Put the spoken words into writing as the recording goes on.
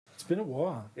been a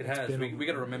while. It has. We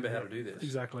got to remember how to do this.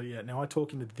 Exactly, yeah. Now I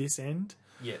talk into this end.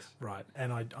 Yes. Right,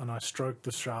 and I stroke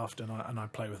the shaft and I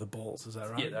play with the balls. Is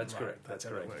that right? Yeah, that's right. correct. That's how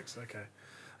correct. it works. Okay.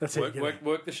 That's how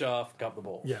Work the shaft, cup the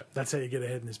ball. Yeah, that's how you get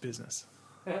ahead in this business.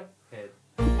 Head.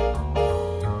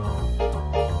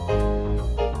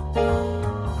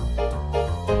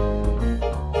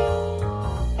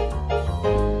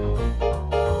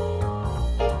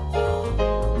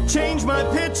 Change my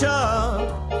pitch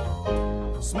up,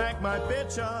 smack my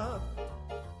bitch up.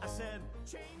 I said,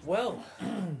 change. Well,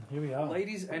 Here we are.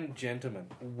 ladies and gentlemen,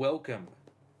 welcome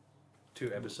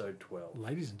to episode 12.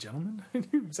 Ladies and gentlemen,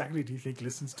 who exactly do you think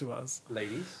listens to us?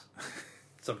 Ladies,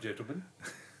 some gentlemen,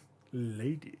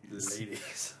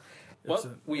 Ladies. Well,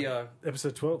 we are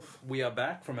Episode 12.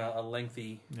 back from a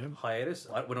lengthy Yep. hiatus.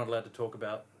 We're not allowed to talk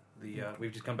about the.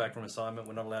 We've just come back from assignment.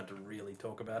 We're not allowed to really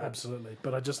talk about it. Absolutely.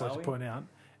 But I'd just like Are to we? point out,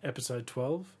 episode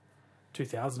 12,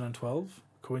 2012,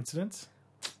 coincidence?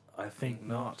 I think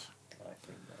not. I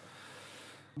think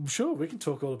not. Sure, we can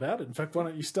talk all about it. In fact, why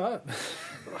don't you start?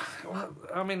 Well,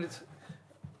 I mean,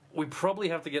 we probably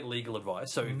have to get legal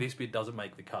advice, so this bit doesn't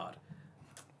make the cut.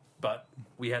 But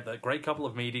we had that great couple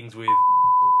of meetings with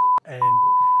And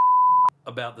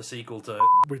about the sequel to,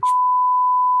 which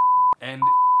and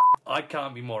I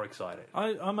can't be more excited.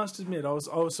 I must admit, I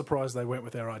was surprised they went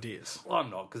with our ideas. Well, I'm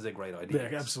not, because they're great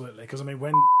ideas. Yeah, absolutely. Because I mean,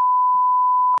 when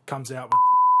comes out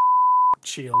with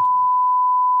Shield,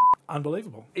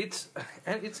 unbelievable. It's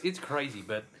crazy,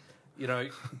 but you know,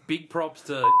 big props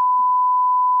to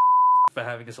for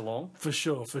having us along. For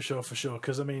sure.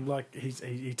 Because I mean, like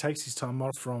he takes his time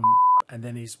off from, and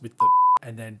then he's with the,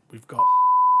 and then we've got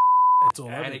it's all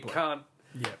over And the it place. can't.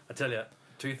 Yeah, I tell you,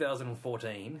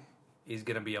 2014 is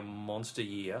going to be a monster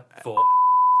year for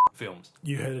films.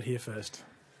 you heard it here first.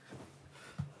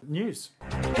 News.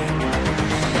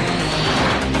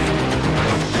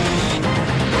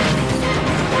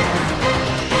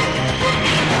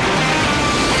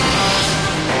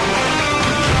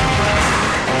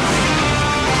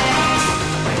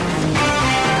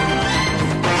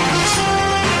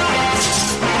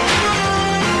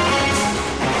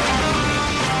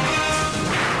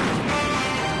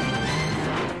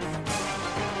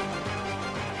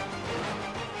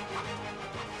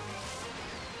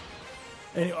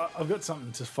 Anyway, I've got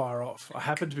something to fire off. I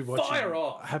happen to be watching. Fire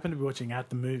off! I happen to be watching At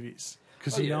the Movies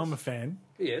because Oh, you know yes. I'm a fan.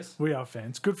 Yes, We are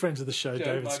fans. Good friends of the show, Joe,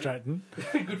 David Margaret. Stratton.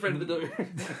 good friend of the do,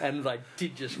 and like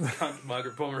did just cunt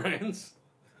Margaret Pomeranz.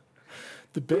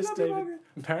 The best love you, David. Margaret.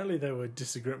 Apparently they were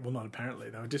disagreeing. Well, not apparently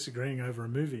they were disagreeing over a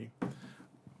movie.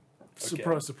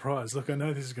 Surprise, surprise! Look, I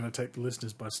know this is going to take the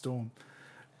listeners by storm.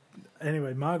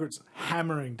 Anyway, Margaret's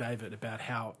hammering David about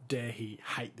how dare he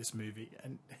hate this movie,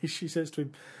 and she says to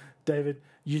him, "David,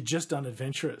 you're just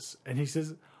unadventurous." And he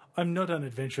says, "I'm not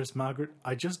unadventurous, Margaret.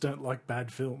 I just don't like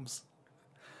bad films."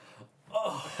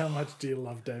 Oh, how much do you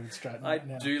love David Stratton? I right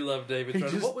now? do love David He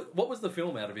Stratton. just- What was the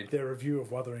film out of it? Their review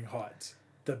of Wuthering Heights,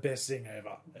 the best thing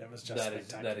ever. It was just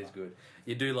spectacular. That is good.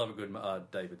 You do love a good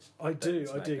David. I do,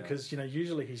 Smackdown. because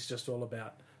usually he's just all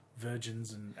about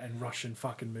virgins and Russian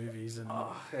fucking movies and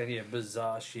And yeah,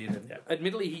 bizarre shit. And Yeah.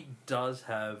 admittedly, he does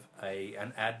have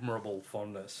an admirable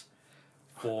fondness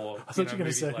for thought you were gonna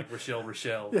movies say- like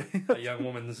Rochelle, a young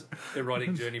woman's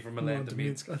erotic journey from Milan to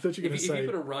Minsk. I thought you were If going to you say.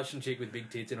 put a Russian chick with big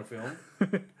tits in a film,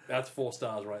 that's 4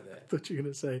 stars right there. I thought you were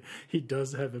going to say he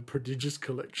does have a prodigious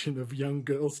collection of young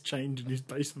girls chained in his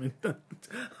basement.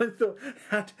 I thought,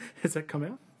 has that come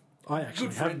out? I actually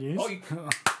Good have friend. news, Oh,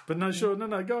 but no, sure,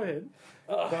 no, go ahead.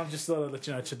 But I'm just thought I'd let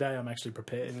you know today I'm actually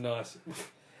prepared. Nice.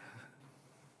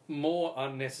 More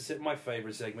unnecessary. My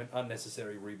favourite segment: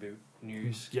 unnecessary reboot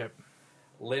news. Yep.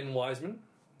 Len Wiseman,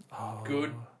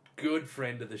 good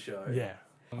friend of the show. Yeah.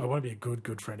 I want to be a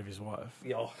good friend of his wife.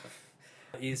 Yeah,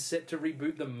 is set to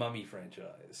reboot the Mummy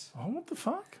franchise. Oh, what the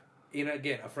fuck? In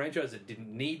again a franchise that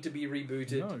didn't need to be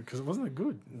rebooted. No, because it wasn't that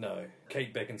good. No.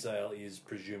 Kate Beckinsale is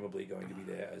presumably going to be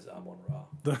there as Amon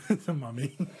Ra. The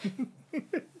mummy.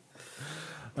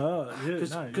 Oh, yeah,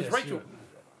 Because no, yes, Rachel, you're-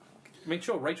 I mean,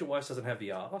 sure, Rachel Weisz doesn't have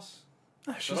the arse.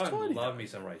 No, she's But I tiny. love me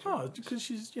some Rachel. Oh, because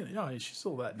she's she's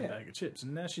all that in a bag of chips,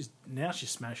 and now she's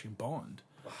smashing Bond.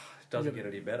 Doesn't get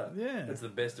any better. Yeah. It's the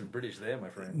best of British there, my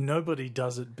friend. Nobody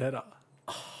does it better.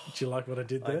 Do you like what I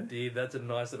did I there? did. That's a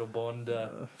nice little Bond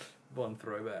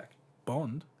throwback.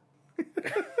 Bond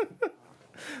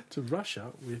to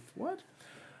Russia with what?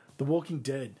 The Walking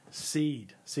Dead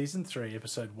Seed Season 3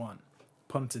 Episode 1.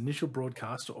 Upon its initial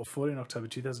broadcast on 14 October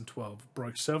 2012,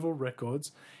 broke several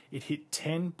records. It hit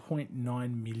 10.9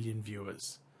 million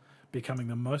viewers, becoming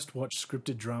the most watched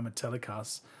scripted drama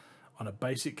telecasts on a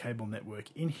basic cable network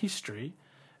in history,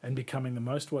 and becoming the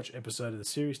most watched episode of the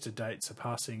series to date,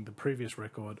 surpassing the previous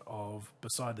record of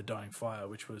Beside the Dying Fire,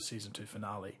 which was season 2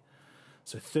 finale.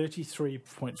 So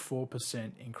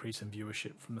 33.4% increase in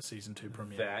viewership from the season 2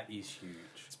 premiere. That is huge.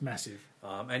 It's massive.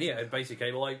 And yeah, at basic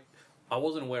cable, I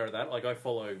wasn't aware of that. Like, I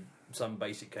follow some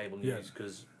basic cable news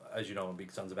because, as you know, I'm a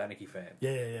big Sons of Anarchy fan.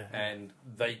 Yeah. And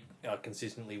they are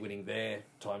consistently winning their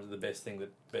times of the best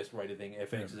rated thing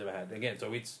FX has ever had. Again,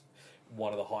 so it's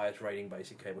one of the highest rating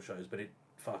basic cable shows, but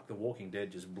The Walking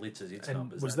Dead just blitzes its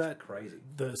numbers. Was That's that crazy?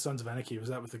 The Sons of Anarchy, was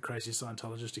that with the crazy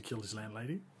Scientologist who killed his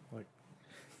landlady? Like,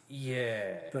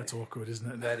 yeah. that's awkward,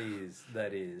 isn't it? That is.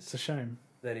 It's a shame.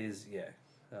 That is, yeah.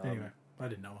 Anyway, I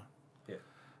didn't know her. Yeah.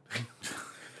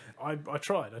 I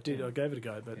tried. I did. I gave it a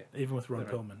go, but even with Ron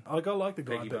Perlman, I like the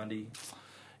guy. Peggy Bundy.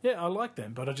 Yeah, I like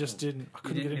them, but I just didn't. I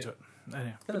couldn't get into it.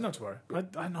 Anyway, but not to worry. Yeah.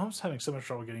 I was having so much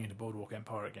trouble getting into Boardwalk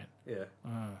Empire again. Yeah.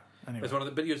 Anyway, It's one of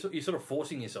the, but you're sort of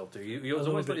forcing yourself to. You're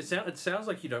almost like, it sounds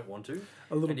like you don't want to.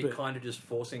 A little and you're bit. kind of just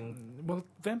forcing. Well,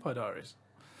 Vampire Diaries.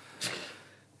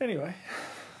 Anyway,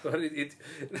 But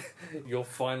your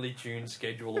finely tuned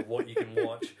schedule of what you can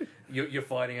watch, you're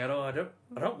finding out. I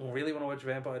don't really want to watch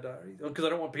Vampire Diaries because I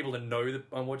don't want people to know that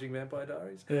I'm watching Vampire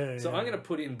Diaries. So I'm going to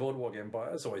put in Boardwalk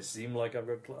Empire, so I seem like I've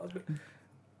got class. But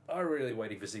I'm really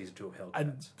waiting for season 2 of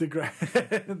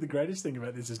Hellcats. and the greatest thing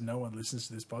about this is no one listens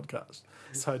to this podcast,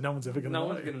 so no one's ever going to know.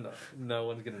 No one's going to know. No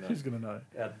one's going to know. Who's going to know?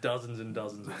 Our dozens and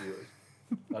dozens of viewers.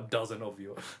 A dozen of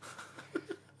viewers.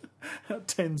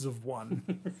 Tens of one.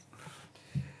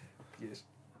 Yes.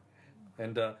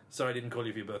 And sorry I didn't call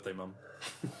you for your birthday, Mum.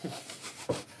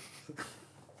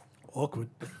 Awkward.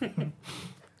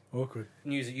 Awkward.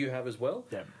 News that you have as well.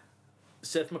 Yeah.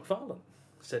 Seth MacFarlane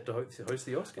set to host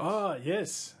the Oscars. Ah,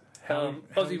 yes.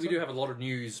 Obviously, we do have a lot of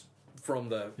news from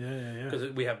the Yeah.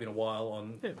 because we have been a while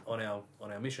on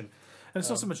our mission. And it's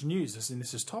not so much news as in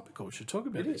this is topical. We should talk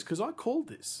about this because I called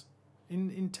this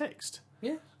in text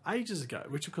Yeah, ages ago,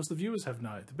 which of course the viewers have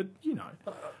known. But you know,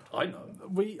 I know.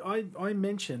 I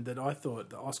mentioned that I thought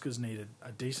the Oscars needed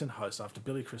a decent host after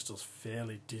Billy Crystal's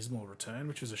fairly dismal return,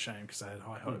 which was a shame because they had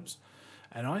high hopes.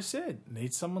 And I said,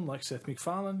 need someone like Seth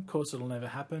MacFarlane. Of course, it'll never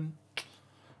happen.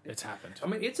 It's happened. I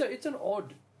mean, it's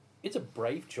a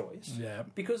brave choice. Yeah.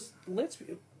 Because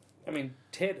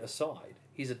Ted aside,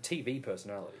 he's a TV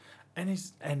personality.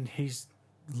 And he's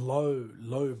low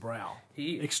brow.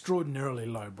 He is. Extraordinarily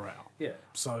low brow. Yeah.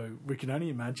 So we can only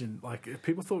imagine, like, if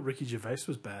people thought Ricky Gervais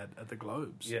was bad at the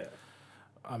Globes. Yeah.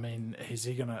 I mean, is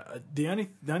he gonna? The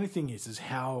only thing is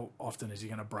how often is he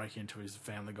gonna break into his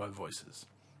Family Guy voices?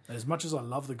 As much as I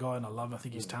love the guy and I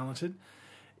think he's talented,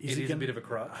 It is a bit of a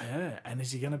crush. Yeah, and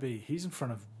is he gonna be? He's in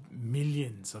front of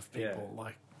millions of people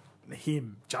like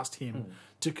him, just him,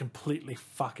 to completely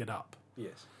fuck it up.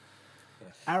 Yes.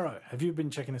 Arrow, have you been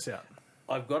checking this out?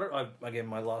 I've got it. Again,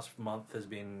 my last month has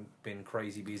been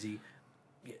crazy busy,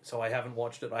 so I haven't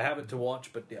watched it. I have it to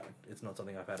watch, but it's not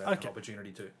something I've had an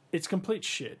opportunity to. It's complete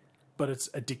shit, but it's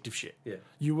addictive shit. Yeah.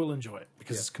 You will enjoy it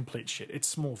because it's complete shit.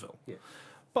 It's Smallville. Yeah.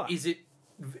 But Is it?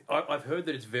 I've heard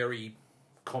that it's very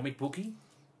comic booky,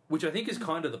 which I think is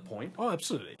kind of the point. Oh,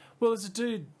 absolutely. Well, there's a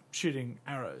dude shooting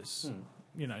arrows,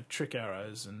 trick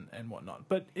arrows and whatnot.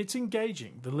 But it's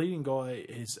engaging. The leading guy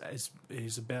is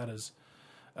about as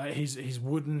he's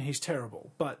wooden. He's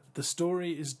terrible. But the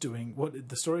story is doing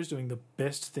the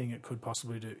best thing it could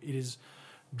possibly do. It is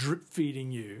drip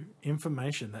feeding you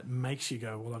information that makes you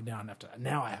go, well,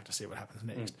 now I have to see what happens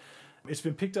next. It's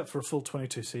been picked up for a full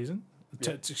 22 season.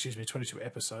 22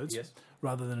 episodes,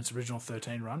 rather than its original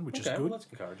 13 run, which is good. Well, that's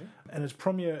encouraging. And its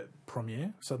premiere,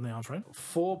 suddenly I'm afraid,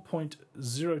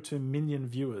 4.02 million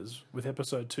viewers, with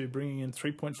episode 2 bringing in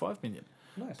 3.5 million.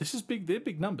 Nice. This is big. They're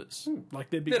big numbers.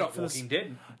 Like they're big. They're not Walking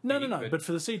Dead. No. But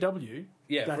for the CW,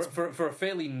 for a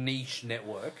fairly niche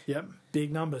network. Yep,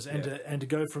 big numbers. And to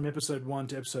go from episode 1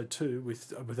 to episode 2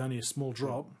 with only a small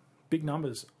drop, big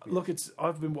numbers. Yeah. Look,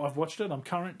 I've watched it. I'm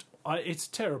current. It's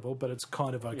terrible, but it's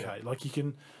kind of okay. Yeah. Like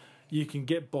you can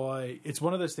get by. It's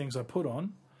one of those things I put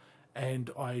on, and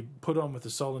I put on with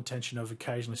the sole intention of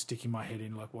occasionally sticking my head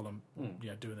in, like while I'm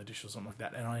doing the dishes or something like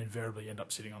that. And I invariably end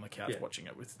up sitting on the couch watching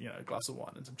it with a glass of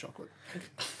wine and some chocolate.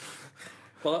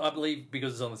 Well, I believe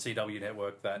because it's on the CW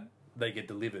network that they get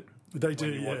delivered. They do,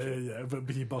 yeah. But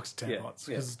with your box of tampons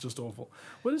because it's just awful.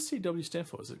 What does CW stand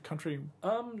for? Is it country?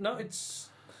 No, it's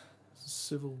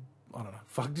civil. I don't know.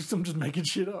 Fuck, I'm just making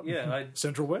shit up. Yeah,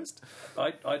 Central West.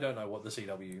 I don't know what the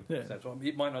CW stands for.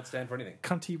 It might not stand for anything.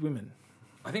 Cunty women.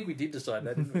 I think we did decide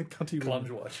that. Didn't we? Cunty Clunge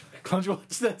women. watch. Clunge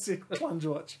watch. That's it. Clunge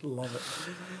watch. Love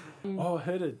it. Oh, I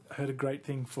heard a great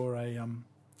thing for a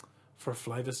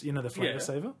flavor. The flavor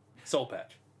saver. Soul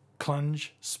Patch.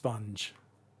 Clunge sponge.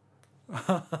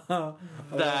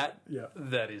 That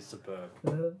is superb.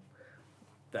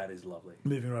 That is lovely.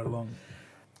 Moving right along.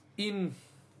 In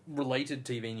related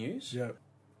TV news,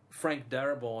 Frank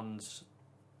Darabont's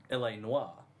LA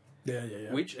Noire,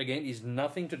 which again is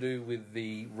nothing to do with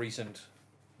the recent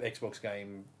Xbox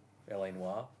game LA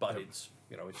Noire, but it's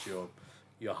it's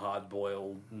your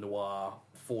hard-boiled noir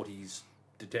 40s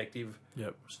detective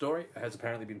story. It has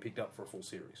apparently been picked up for a full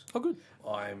series. Oh, good.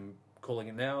 I'm calling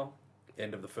it now.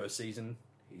 End of the first season,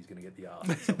 he's going to get the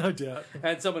arse. No doubt.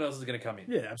 And someone else is going to come in.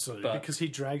 Yeah, absolutely. Because he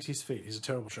drags his feet. He's a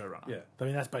terrible showrunner. Yeah. I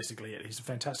mean, that's basically it. He's a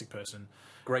fantastic person.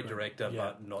 Great director,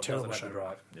 but doesn't have the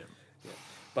drive. Yeah.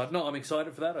 But no, I'm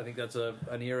excited for that. I think that's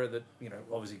an era that,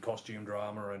 obviously costume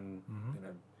drama and,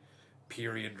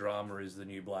 period drama is the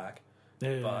new black.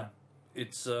 Yeah. But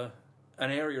it's an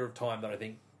area of time that I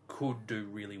think could do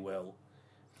really well.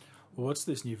 Well, what's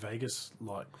this New Vegas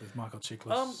like with Michael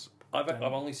Chiklis? I've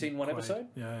only seen one episode.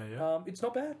 Yeah. It's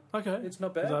not bad. Okay. It's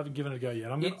not bad. I haven't given it a go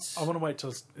yet. I want to wait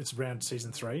till it's around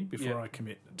season 3 before I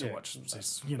commit to watch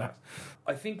season,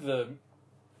 I think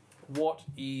what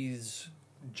is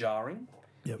jarring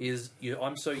is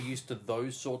I'm so used to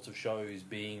those sorts of shows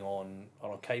being on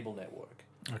a cable network.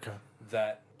 Okay.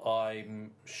 That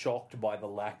I'm shocked by the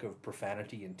lack of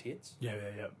profanity and tits. Yeah.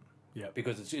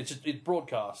 Because it's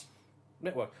broadcast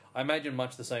network. I imagine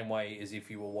much the same way as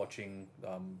if you were watching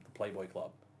the Playboy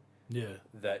Club. Yeah.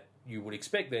 That you would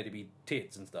expect there to be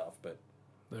tits and stuff, but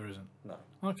there isn't. No.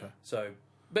 Okay. So,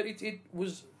 but it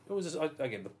was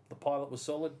again the pilot was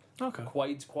solid. Okay.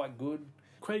 Quaid's quite good.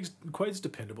 Quaid's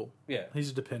dependable. Yeah. He's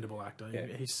a dependable actor. Yeah.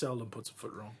 He seldom puts a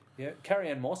foot wrong. Yeah.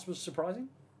 Carrie-Anne Moss was surprising.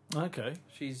 Okay.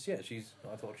 She's I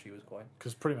thought she was quite...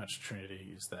 Because pretty much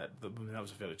Trinity is that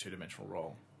was a fairly two-dimensional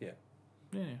role. Yeah.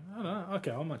 Yeah, I don't know.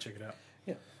 Okay, I might check it out.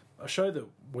 Yeah. A show that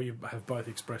we have both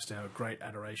expressed our great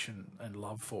adoration and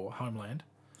love for, Homeland.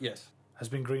 Yes. Has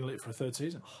been greenlit for a 3rd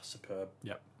season. Oh, superb.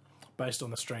 Yep. Based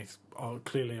on the strength,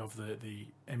 clearly, of the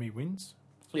Emmy wins.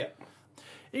 Yeah.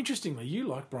 Interestingly, you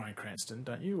like Bryan Cranston,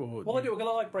 don't you? I do. I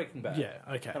like Breaking Bad. Yeah,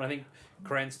 okay. And I think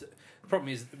Cranston... The problem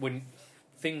is when...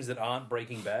 Things that aren't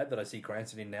Breaking Bad that I see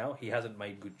Cranston in now, he hasn't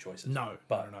made good choices. No.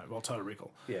 Well, Total Recall.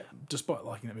 Yeah. Despite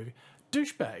liking that movie.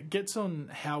 Douchebag gets on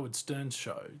Howard Stern's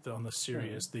show, on the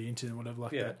Sirius, the internet, whatever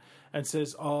like that, and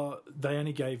says, they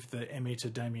only gave the Emmy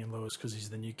to Damian Lewis because he's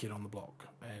the new kid on the block.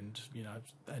 And,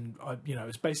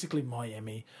 it's basically my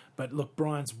Emmy. But look,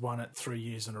 Brian's won it 3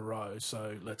 years in a row,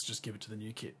 so let's just give it to the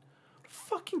new kid.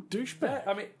 Fucking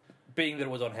douchebag. Being that it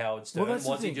was on Howard Stern,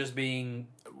 was he just being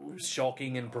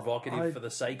shocking and provocative for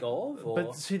the sake of? Or?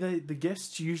 But see, the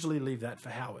guests usually leave that for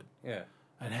Howard. Yeah.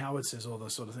 And Howard says all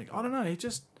those sort of things. I don't know. It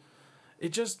just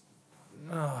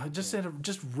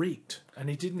reeked, and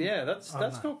he didn't. Yeah, that's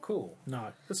not cool.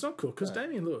 No, it's not cool because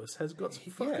Damian Lewis has got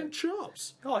some fucking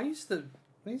chops. Oh, he's the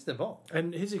bomb.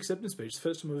 And his acceptance speech, the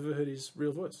first time I've ever heard his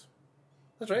real voice.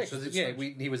 That's right. Because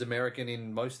he was American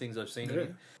in most things I've seen. Yeah.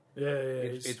 Yeah,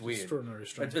 it's weird. Extraordinary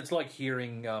strange. It's like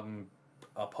hearing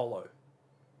Apollo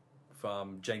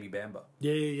from Jamie Bamber.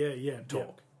 Yeah.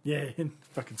 Talk. Yeah,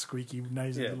 fucking squeaky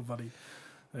nosy little buddy.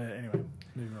 Anyway,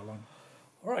 moving along.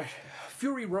 All right,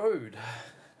 Fury Road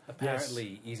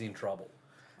apparently is in trouble.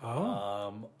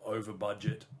 Oh. Over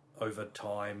budget, over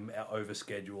time, over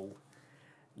schedule,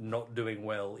 not doing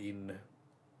well in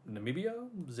Namibia,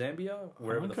 Zambia,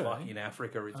 wherever the fuck in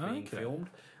Africa it's being filmed.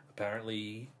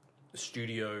 Apparently,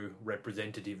 studio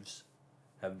representatives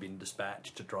have been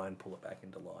dispatched to try and pull it back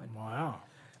into line. Wow.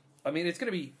 I mean, it's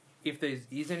going to be, if there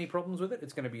is any problems with it,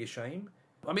 it's going to be a shame.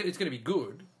 I mean, it's going to be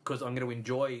good, because I'm going to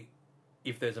enjoy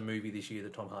if there's a movie this year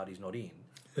that Tom Hardy's not in.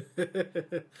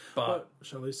 But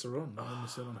Charlize Theron, I wouldn't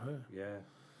set on her. Yeah.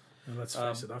 And let's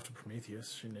face it, after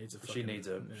Prometheus, she needs a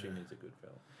good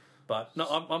film. But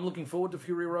no, I'm looking forward to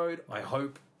Fury Road. I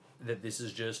hope that this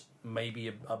is just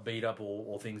maybe a beat up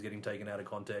or things getting taken out of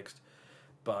context.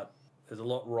 But there's a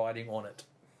lot riding on it.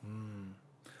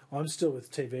 I'm still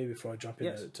with TV before I jump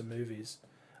into movies.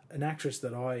 An actress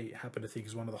that I happen to think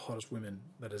is one of the hottest women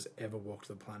that has ever walked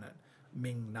the planet,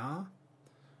 Ming Na.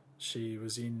 She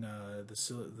was in the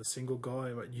Single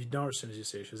Guy. You know her as soon as you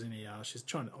see her. She was in ER. She's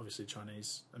obviously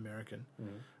Chinese American.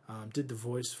 Did the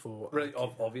voice for really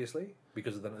obviously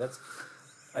because of that's.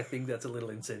 I think that's a little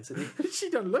insensitive. She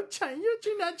don't look Chinese.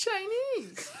 You're not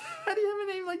Chinese. How do you have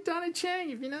a name like Donna Chang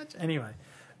if you're not? Anyway,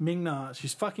 Ming Na.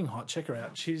 She's fucking hot. Check her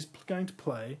out. She's going to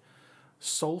play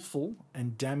soulful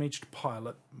and damaged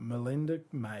pilot Melinda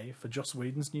May for Joss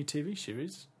Whedon's new TV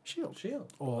series Shield.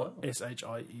 Or Shield. Is it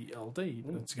going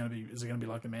to be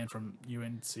like the man from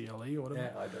UNCLE or whatever?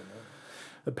 Yeah, I don't know.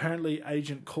 Apparently,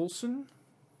 Agent Coulson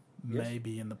may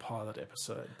be in the pilot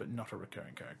episode, but not a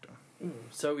recurring character.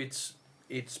 So it's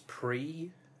it's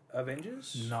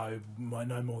pre-Avengers? No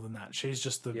more than that. She's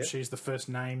just the Yep. she's the first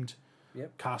named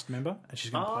Yep. cast member, and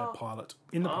she's going to play a pilot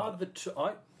in the pilot.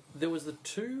 There was the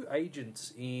two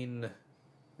agents in,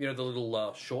 the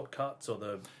little shortcuts or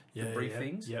the brief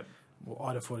things. Yep. Well,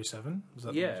 Ida 47 was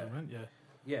that? Yeah. The one? Yeah.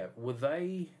 Yeah. Were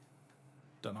they?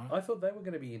 Don't know. I thought they were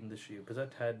going to be in this year because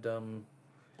that had.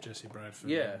 Jesse Bradford.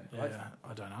 Yeah.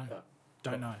 I don't know.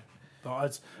 Don't know.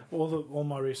 But all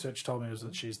my research told me was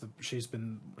that she's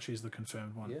the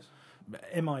confirmed one. Yes.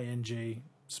 MING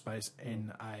space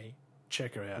NA.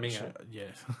 Check her out. Ming-Na.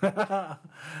 Yeah.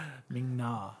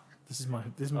 Ming-Na. This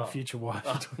is my future wife.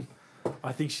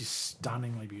 I think she's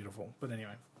stunningly beautiful. But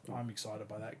anyway, I'm excited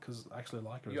by that because I actually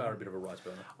like her. You are a bit of a rice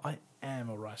burner. I am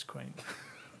a rice queen.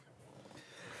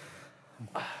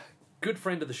 Good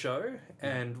friend of the show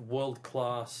and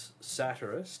world-class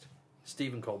satirist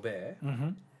Stephen Colbert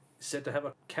said to have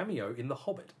a cameo in The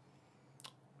Hobbit.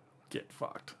 Get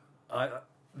fucked.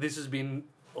 This has been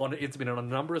on. It's been on a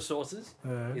number of sources.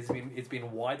 It's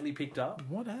been widely picked up.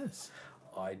 What has?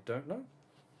 I don't know.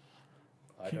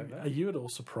 Are you at all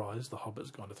surprised The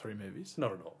Hobbit's gone to 3 movies?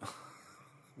 Not at all.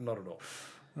 Not at all.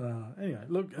 Anyway,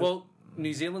 look. Well,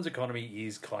 New Zealand's economy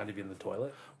is kind of in the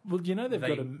toilet. Well, they've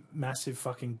got a massive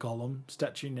fucking Gollum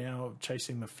statue now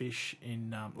chasing the fish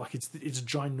in it's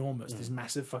ginormous. This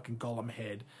massive fucking Gollum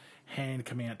hand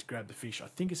coming out to grab the fish. I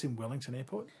think it's in Wellington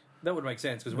Airport. That would make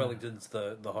sense because Wellington's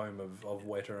the home of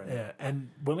Weta.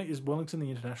 And is Wellington the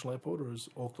international airport or is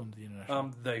Auckland the international?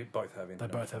 They both have. They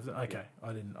both have. Okay,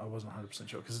 I wasn't 100%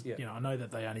 sure because I know that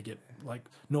they only get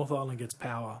North Island gets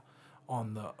power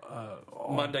on the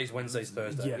Mondays, Wednesdays,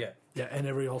 Thursday. Yeah, and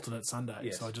every alternate Sunday.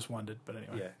 Yes. So I just wondered, but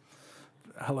anyway.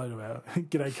 Yeah. Hello to our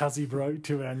g'day Cuzzy bro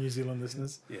to our New Zealand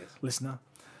listeners. Yes. Listener.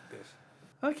 Yes.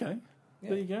 Okay. Yeah.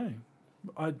 There you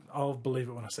go. I'll believe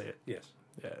it when I see it. Yes.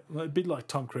 Yeah. A bit like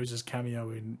Tom Cruise's cameo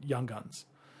in Young Guns.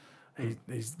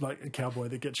 He's like a cowboy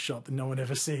that gets shot that no one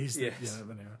ever sees. Yes.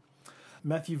 But anyway.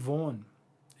 Matthew Vaughn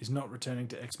is not returning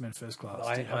to X-Men First Class.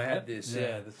 I had this.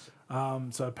 Yeah.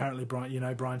 So apparently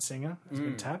Brian Singer has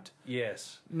been tapped.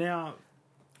 Yes. Now,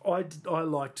 I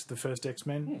liked the first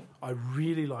X-Men. I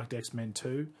really liked X-Men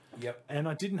 2. Yep. And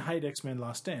I didn't hate X-Men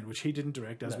Last Stand, which he didn't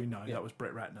direct, as we know. That was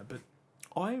Brett Ratner. But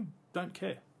I don't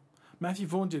care. Matthew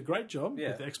Vaughn did a great job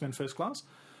with X-Men First Class,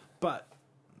 but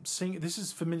this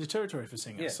is familiar territory for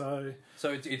Singer. Yeah. So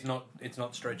it's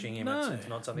not stretching him. No. It's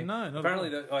not something. No, not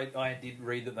apparently, I did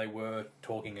read that they were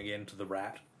talking again to the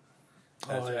Rat,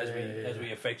 as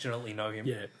we affectionately know him.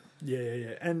 Yeah.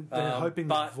 And they're hoping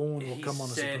that Vaughn will come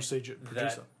on as a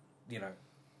producer. That,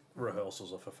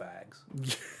 rehearsals are for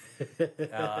fags.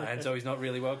 And so he's not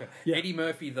really welcome. Yeah. Eddie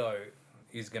Murphy, though,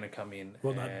 is going to come in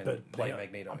and play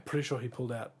Magneto. I'm pretty sure he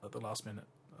pulled out at the last minute.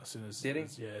 As soon as Did he?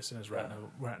 As soon as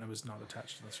Ratner was not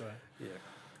attached to the show. Yeah.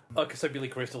 Okay, so Billy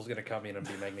Crystal's going to come in and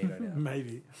be Magneto now.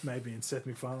 Maybe, and Seth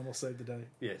MacFarlane will save the day.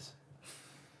 Yes.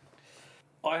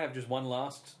 I have just one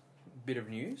last bit of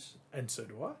news. And so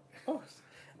do I. Oh,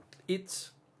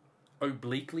 it's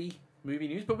obliquely movie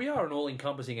news, but we are an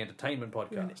all-encompassing entertainment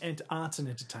podcast. And arts and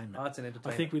entertainment. Arts and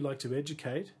entertainment. I think we like to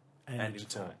educate and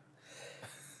entertain. Inform.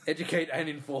 Educate and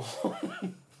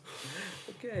inform.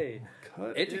 Okay.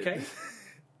 Educate.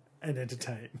 And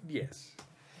entertain. Yes.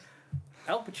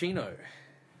 Al Pacino,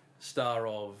 star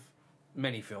of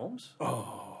many films.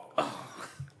 Oh.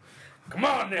 Come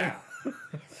on now.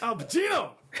 Al Pacino!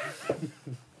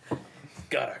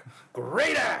 Got a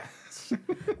great ass.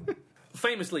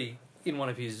 Famously, in one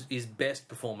of his best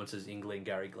performances in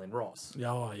Glengarry Glen Ross.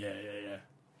 Oh, yeah.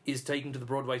 Is taken to the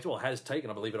Broadway, has taken,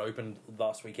 I believe it opened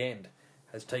last weekend,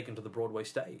 has taken to the Broadway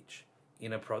stage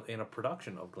in a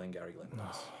production of Glengarry Glen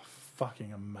Ross. Oh,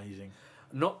 fucking amazing.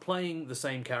 Not playing the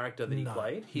same character that he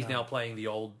played. He's now playing the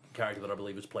old character that I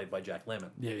believe was played by Jack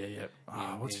Lemmon. Yeah.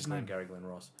 What's his name? Glengarry Glen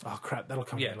Ross. Oh, crap. That'll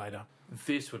come in later.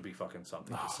 This would be fucking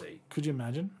something to see. Could you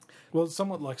imagine? Well, it's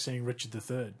somewhat like seeing Richard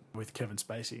III with Kevin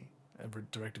Spacey,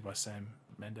 directed by Sam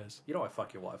Mendes. I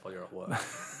fuck your wife while you're at work.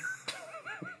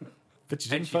 But you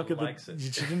didn't fuck her. She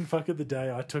didn't fuck her the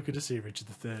day I took her to see Richard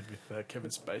III with Kevin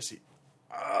Spacey.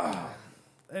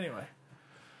 Anyway,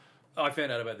 I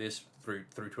found out about this through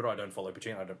Twitter. I don't follow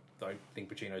Pacino. I don't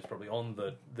think Pacino's probably on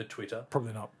the Twitter.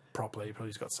 Probably not properly. He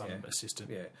probably got some assistant.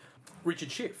 Yeah. Richard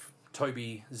Schiff,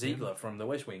 Toby Ziegler from The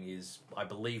West Wing, is, I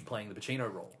believe, playing the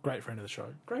Pacino role. Great friend of the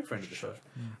show.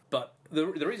 But the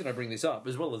reason I bring this up,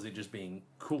 as well as it just being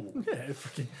cool... Yeah,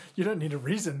 you don't need a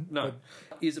reason. No.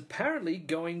 Is apparently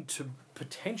going to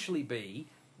potentially be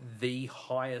the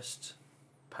highest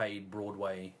paid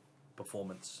Broadway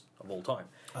performance of all time.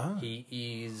 He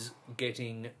is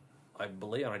getting I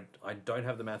believe, and I don't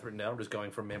have the math written down, I'm just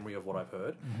going from memory of what I've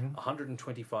heard,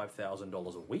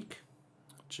 $125,000 a week.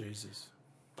 Jesus.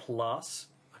 Plus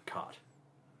a cut.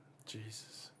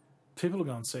 Jesus. People will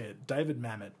go and see it. David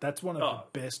Mamet, that's one of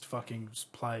the best fucking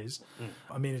plays.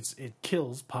 I mean, it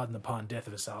kills, pardon the pun, Death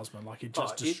of a Salesman. Like, it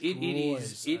just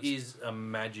destroys. It is a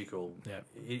magical. Yeah.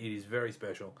 It is very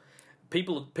special.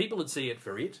 People would see it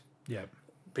for it. Yeah.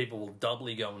 People will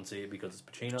doubly go and see it because it's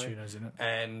Pacino. Pacino's in it.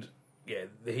 And, yeah,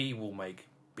 he will make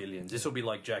billions. This will be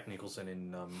like Jack Nicholson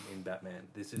in Batman.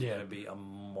 This is going to be a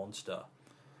monster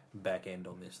back end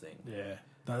on this thing. Yeah,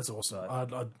 that's awesome.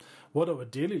 What I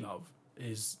would dearly love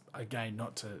is, again,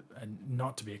 not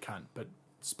to be a cunt, but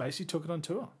Spacey took it on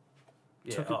tour.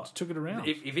 Yeah, took it around.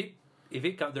 If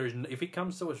it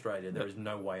comes to Australia, there is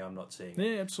no way I'm not seeing it.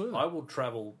 Yeah, absolutely. I will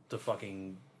travel to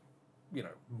fucking,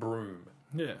 Broome.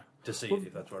 Yeah. To see it,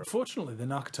 if that's where. Fortunately, the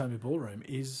Nakatomi Ballroom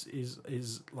is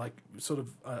like sort of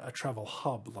a travel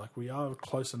hub. Like, we are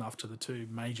close enough to the two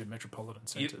major metropolitan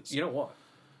centres. You know what?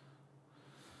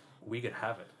 We could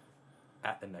have it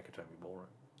at the Nakatomi Ballroom.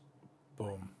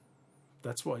 Boom.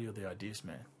 That's why you're the ideas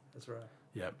man. That's right.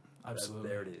 Yep, absolutely.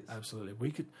 There it is. Absolutely.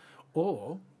 We could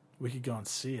go and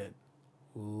see it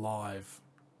live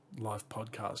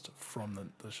podcast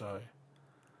from the show.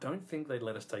 Don't think they'd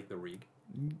let us take the rig.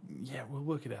 Yeah, we'll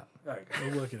work it out. Okay.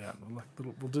 We'll work it out.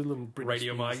 We'll do little Britney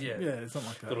radio Spears. mic, yeah, something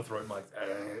like that. Little throat mic.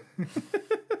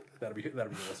 That'd be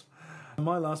awesome.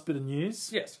 My last bit of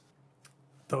news. Yes.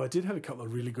 Though I did have a couple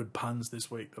of really good puns this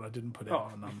week that I didn't put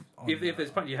out on if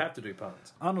there's puns, you have to do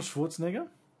puns. Arnold Schwarzenegger,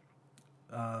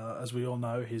 as we all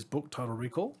know, his book title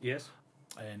Recall. Yes.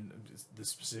 And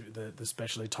the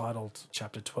specially titled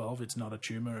Chapter 12, It's Not a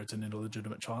Tumour, It's an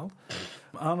Illegitimate Child.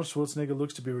 Arnold Schwarzenegger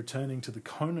looks to be returning to the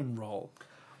Conan role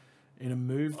in a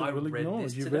move that will ignore...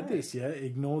 You read this, yeah?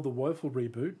 Ignore the woeful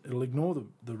reboot. It'll ignore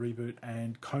the reboot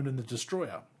and Conan the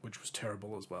Destroyer, which was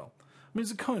terrible as well. I mean,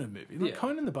 it's a Conan movie. Like,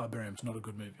 Conan the Barbarian's not a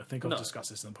good movie. I think I've discussed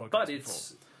this in the podcast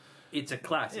before. It's a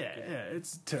classic. Yeah,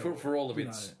 it's terrible. For all of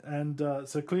its... And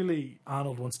so clearly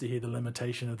Arnold wants to hear the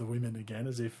limitation of the women again,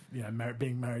 as if,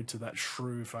 being married to that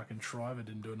shrew fucking Shriver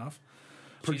didn't do enough.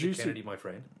 She's a Kennedy, my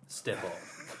friend. Step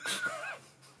off.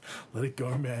 Let it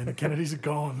go, man. The Kennedys are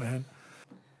gone, man.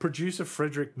 Producer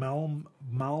Friedrich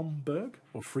Malmberg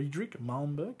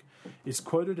is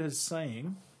quoted as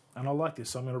saying, and I like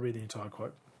this, so I'm going to read the entire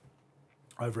quote.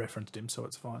 I've referenced him, so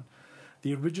it's fine.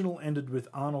 The original ended with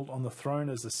Arnold on the throne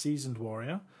as a seasoned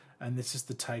warrior, and this is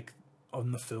the take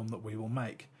on the film that we will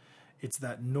make. It's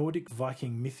that Nordic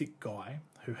Viking mythic guy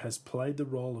who has played the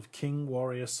role of king,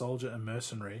 warrior, soldier, and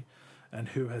mercenary, and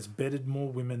who has bedded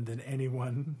more women than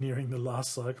anyone nearing the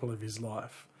last cycle of his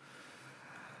life.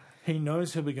 He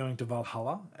knows he'll be going to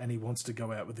Valhalla, and he wants to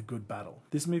go out with a good battle.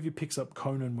 This movie picks up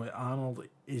Conan where Arnold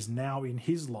is now in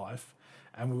his life,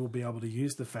 and we will be able to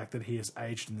use the fact that he has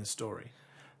aged in the story.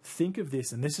 Think of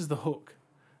this, and this is the hook.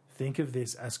 Think of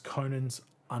this as Conan's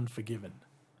Unforgiven.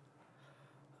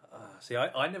 See,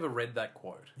 I never read that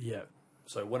quote. Yeah.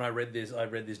 So when I read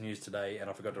this news today, and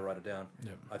I forgot to write it down.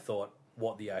 Yep. I thought,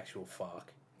 what the actual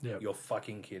fuck? Yep. You're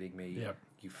fucking kidding me. Yep.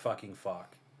 You fucking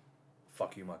fuck.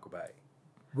 Fuck you, Michael Bay.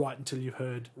 Right until you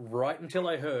heard... Right until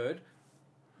I heard,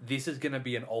 this is going to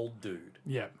be an old dude.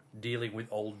 Yeah. Dealing with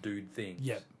old dude things.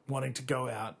 Yeah. Wanting to go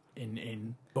out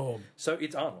in boom. So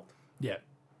it's Arnold. Yeah.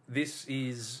 This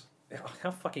is...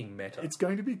 How fucking meta. It's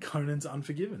going to be Conan's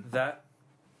Unforgiven. That...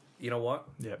 You know what?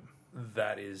 Yeah.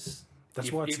 That is...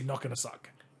 That's why it's not going to suck.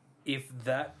 If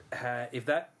that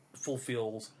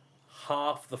fulfills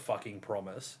half the fucking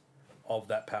promise of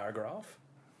that paragraph,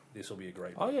 this will be a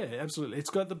great movie. Oh, yeah, absolutely. It's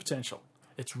got the potential.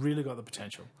 It's really got the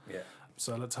potential. Yeah.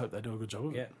 So let's hope they do a good job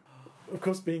of it. Yeah. Of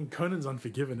course, being Conan's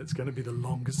Unforgiven, it's going to be the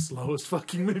longest, slowest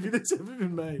fucking movie that's ever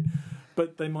been made.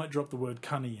 But they might drop the word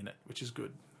cunny in it, which is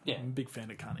good. Yeah. I'm a big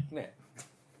fan of cunny. Yeah.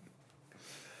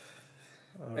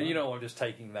 And you know, I'm just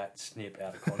taking that snip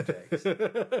out of context.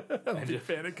 I'm a big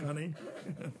fan of cunny.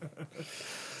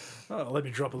 Oh, let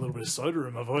me drop a little bit of soda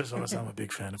in my voice. Honestly, I'm a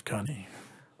big fan of cunny.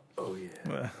 Oh,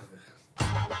 yeah.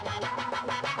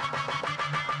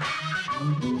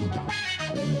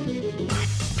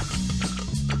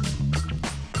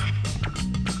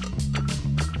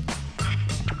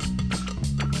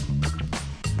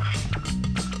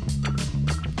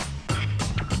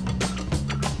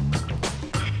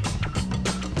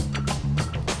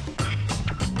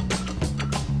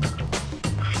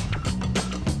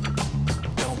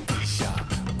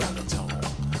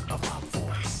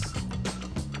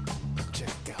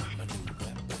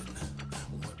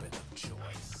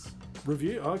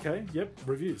 Review? Okay, yep,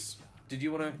 reviews. Did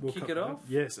you want to kick it off?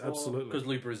 Yes, absolutely. Because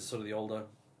Looper is sort of the older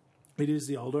It is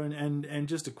the older, and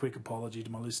just a quick apology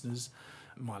to my listeners.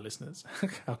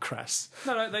 How crass.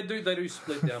 No, they do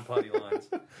split down party lines.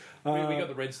 We got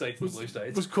the red states and the blue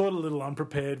states. Was caught a little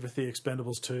unprepared with the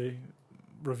Expendables 2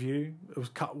 review. It was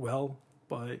cut well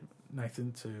by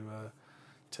Nathan to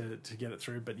get it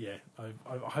through, but yeah,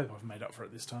 I hope I've made up for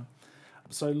it this time.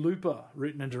 So Looper,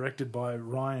 written and directed by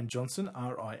Rian Johnson,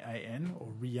 R-I-A-N, or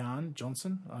Rian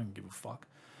Johnson, I don't give a fuck.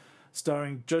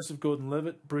 Starring Joseph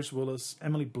Gordon-Levitt, Bruce Willis,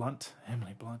 Emily Blunt,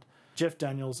 Jeff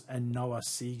Daniels, and Noah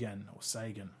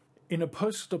Sagan. In a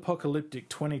post-apocalyptic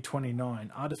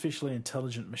 2029, artificially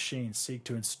intelligent machines seek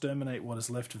to exterminate what is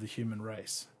left of the human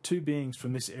race. Two beings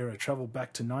from this era travel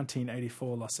back to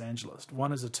 1984 Los Angeles.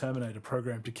 One is a Terminator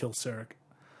programmed to kill Sarek.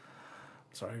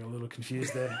 Sorry, I got a little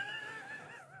confused there.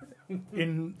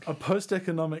 In a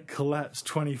post-economic collapse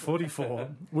 2044,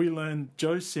 we learn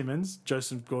Joe Simmons,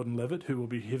 Joseph Gordon-Levitt, who will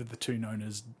be hitherto known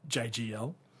as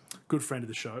JGL, good friend of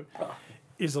the show,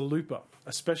 is a looper,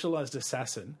 a specialised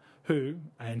assassin who,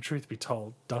 and truth be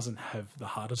told, doesn't have the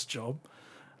hardest job,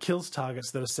 kills targets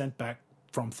that are sent back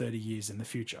from 30 years in the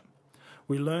future.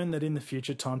 We learn that in the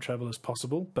future time travel is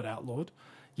possible, but outlawed,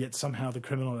 yet somehow the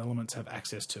criminal elements have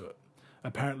access to it.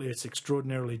 Apparently it's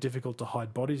extraordinarily difficult to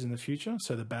hide bodies in the future,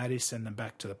 so the baddies send them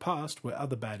back to the past where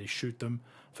other baddies shoot them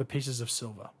for pieces of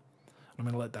silver. I'm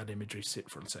going to let that imagery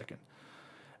sit for a second.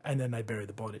 And then they bury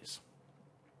the bodies.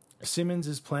 Simmons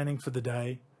is planning for the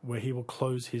day where he will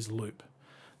close his loop.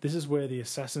 This is where the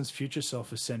assassin's future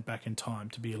self is sent back in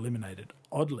time to be eliminated.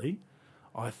 Oddly,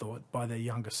 I thought, by their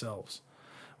younger selves.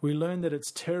 We learn that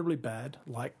it's terribly bad,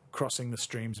 like crossing the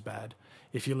stream's bad,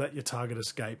 if you let your target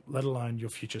escape, let alone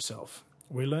your future self.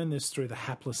 We learn this through the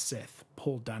hapless Seth,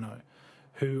 Paul Dano,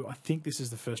 who I think this is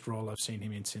the first role I've seen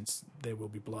him in since There Will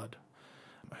Be Blood,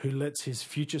 who lets his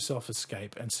future self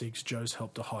escape and seeks Joe's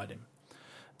help to hide him.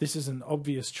 This is an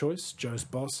obvious choice. Joe's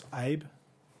boss, Abe,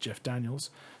 Jeff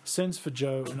Daniels, sends for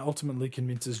Joe and ultimately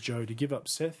convinces Joe to give up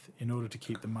Seth in order to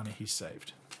keep the money he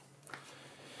saved.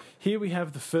 Here we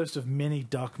have the first of many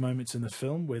dark moments in the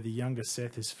film where the younger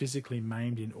Seth is physically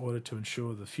maimed in order to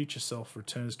ensure the future self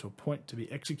returns to a point to be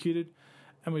executed,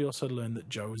 and we also learn that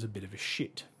Joe is a bit of a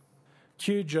shit.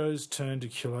 Cue Joe's turn to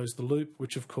close the loop,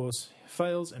 which of course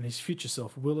fails, and his future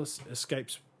self, Willis,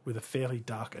 escapes with a fairly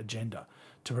dark agenda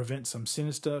to prevent some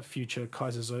sinister future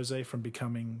Kaiser Soze from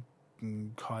becoming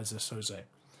Kaiser Soze.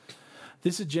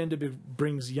 This agenda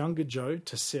brings younger Joe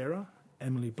to Sarah,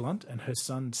 Emily Blunt, and her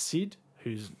son Sid,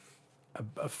 who's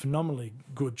a phenomenally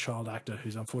good child actor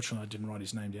who's unfortunately I didn't write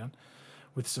his name down,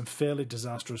 with some fairly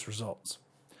disastrous results.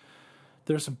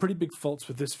 There are some pretty big faults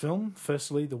with this film.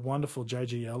 Firstly, the wonderful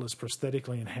JGL is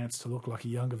prosthetically enhanced to look like a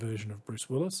younger version of Bruce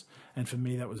Willis, and for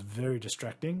me that was very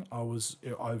distracting.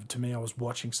 To me, I was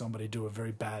watching somebody do a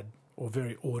very bad or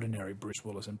very ordinary Bruce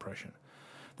Willis impression.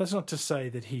 That's not to say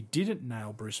that he didn't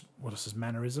nail Bruce Willis's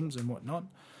mannerisms and whatnot.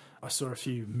 I saw a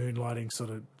few moonlighting sort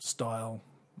of style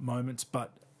moments,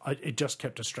 but it just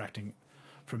kept distracting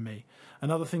from me.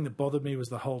 Another thing that bothered me was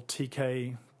the whole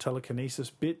TK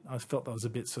telekinesis bit. I felt that was a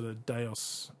bit sort of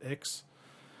Deus Ex.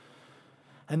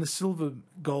 And the silver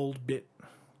gold bit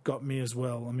got me as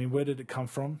well. I mean, where did it come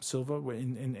from, silver,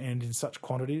 and in such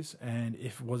quantities? And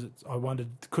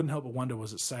couldn't help but wonder,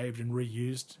 was it saved and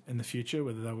reused in the future,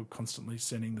 whether they were constantly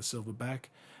sending the silver back?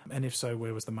 And if so,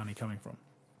 where was the money coming from?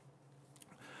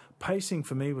 Pacing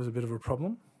for me was a bit of a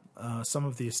problem. Some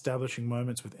of the establishing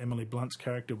moments with Emily Blunt's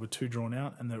character were too drawn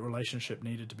out, and the relationship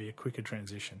needed to be a quicker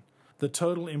transition. The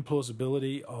total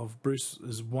implausibility of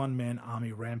Bruce's one-man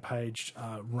army rampage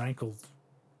rankled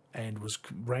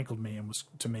me and was,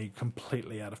 to me,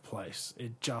 completely out of place.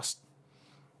 It just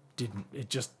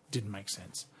didn't make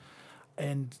sense.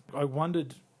 And I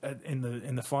wondered in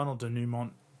the final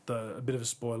denouement, a bit of a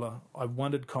spoiler, I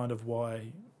wondered kind of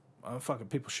why.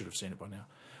 People should have seen it by now.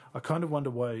 I kind of wonder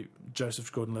why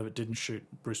Joseph Gordon-Levitt didn't shoot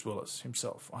Bruce Willis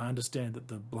himself. I understand that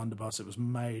the blunderbuss, it was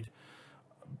made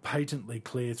patently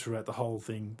clear throughout the whole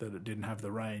thing that it didn't have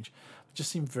the range. It just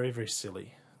seemed very, very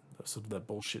silly, sort of that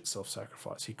bullshit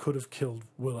self-sacrifice. He could have killed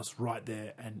Willis right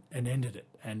there and ended it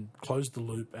and closed the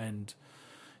loop and,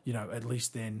 at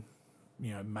least then,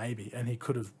 maybe. And he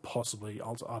could have possibly,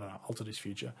 altered his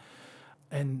future.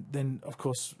 And then, of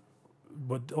course,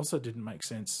 what also didn't make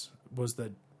sense was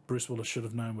that Bruce Willis should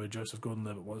have known where Joseph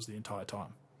Gordon-Levitt was the entire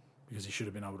time, because he should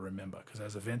have been able to remember, because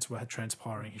as events were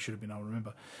transpiring, he should have been able to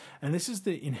remember. And this is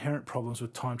the inherent problems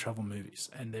with time travel movies,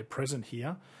 and they're present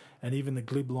here, and even the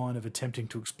glib line of attempting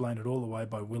to explain it all away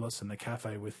by Willis in the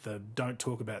cafe with the "don't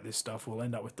talk about this stuff, we'll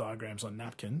end up with diagrams on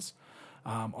napkins."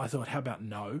 I thought, how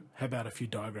about a few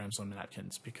diagrams on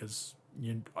napkins, because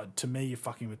to me you're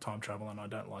fucking with time travel and I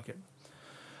don't like it.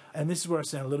 And this is where I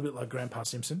sound a little bit like Grandpa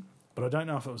Simpson, but I don't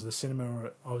know if it was the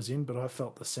cinema I was in, but I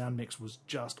felt the sound mix was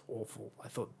just awful. I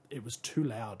thought it was too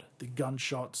loud. The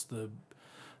gunshots, the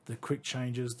quick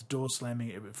changes, the door slamming,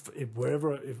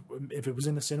 if it was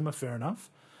in the cinema, fair enough,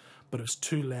 but it was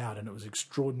too loud and it was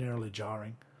extraordinarily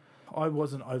jarring. I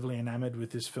wasn't overly enamoured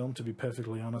with this film, to be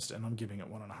perfectly honest, and I'm giving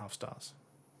it 1.5 stars.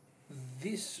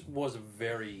 This was a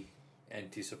very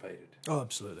anticipated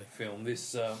absolutely film.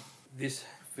 This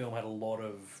film had a lot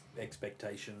of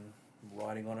expectation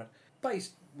riding on it,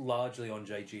 based largely on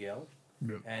JGL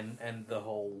and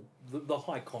the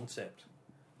high concept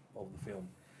of the film.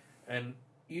 And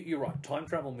you're right, time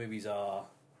travel movies are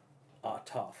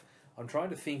tough. I'm trying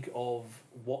to think of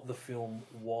what the film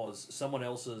was. Someone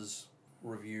else's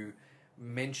review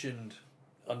mentioned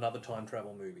another time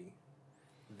travel movie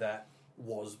that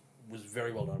was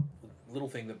very well done. Little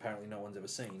thing that apparently no one's ever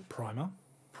seen. Primer.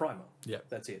 Yeah,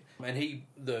 that's it. And he,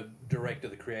 the director,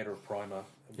 the creator of Primer,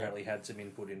 apparently had some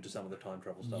input into some of the time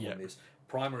travel stuff on this.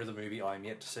 Primer is a movie I am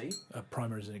yet to see.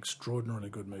 Primer is an extraordinarily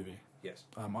good movie. Yes.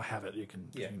 I have it. You can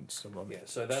so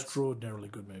that's extraordinarily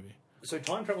good movie. So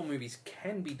time travel movies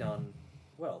can be done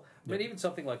well. I mean, even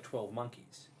something like 12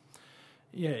 Monkeys.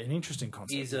 Yeah, an interesting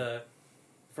concept.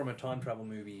 From a time travel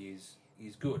movie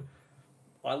is good.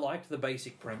 I liked the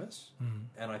basic premise,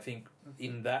 and I think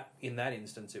in that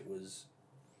instance it was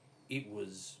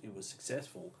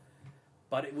successful,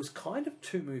 but it was kind of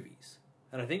two movies,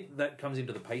 and I think that comes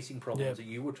into the pacing problems that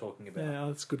you were talking about. Yeah,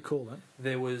 that's a good call. Then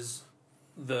there was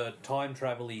the time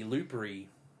travel-y, loopery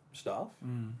stuff,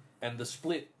 and the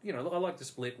split. You know, I like the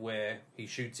split where he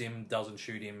shoots him, doesn't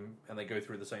shoot him, and they go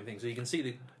through the same thing, so you can see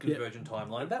the convergent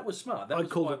timeline. That was smart. That was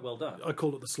quite well done. I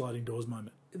called it the sliding doors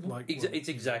moment. It's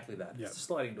exactly that. It's the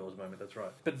sliding doors moment. That's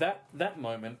right. But that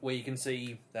moment where you can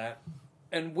see that,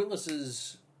 and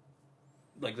Willis's,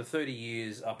 like the 30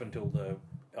 years up until the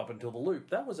loop,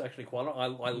 that was actually quite. I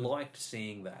liked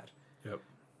seeing that. Yep.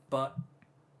 But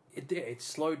it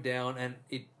slowed down and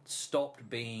it stopped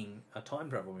being a time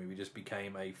travel movie. It just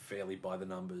became a fairly by the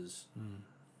numbers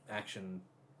action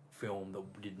film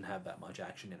that didn't have that much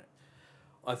action in it.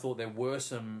 I thought there were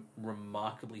some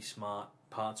remarkably smart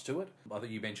parts to it. I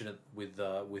think you mentioned it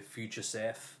with Future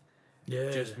Seth. Yeah.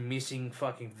 Just missing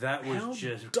fucking... That was How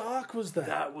just... dark was that?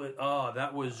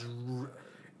 That was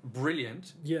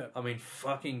brilliant. Yeah. I mean,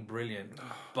 fucking brilliant.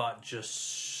 But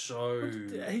just so...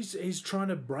 He's trying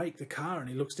to brake the car and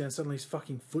he looks down, suddenly his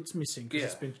fucking foot's missing.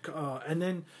 It's been, and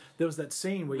then there was that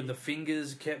scene where... the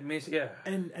fingers kept missing. Yeah.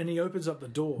 And he opens up the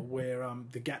door where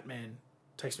the Gatman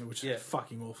takes me, which is a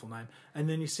fucking awful name. And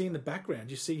then you see in the background,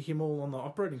 you see him all on the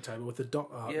operating table with the doc.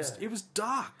 It was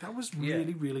dark. That was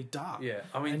really, really dark. Yeah,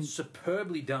 I mean,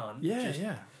 superbly done.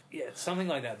 Yeah, Yeah, something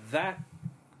like that. That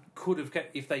could have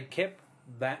kept... If they'd kept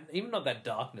that... Even not that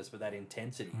darkness, but that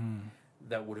intensity,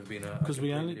 that would have been a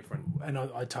completely different... And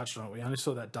I touched on it. We only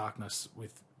saw that darkness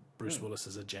with Bruce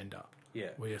Willis's agenda. Yeah.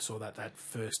 We saw that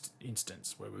first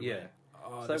instance where we went...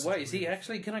 So wait, is he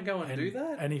actually going to go and do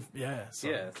that? And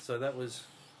so that was...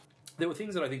 There were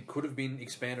things that I think could have been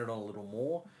expanded on a little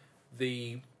more.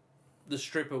 The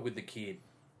stripper with the kid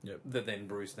that then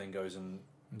Bruce then goes and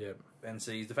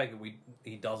sees. The fact that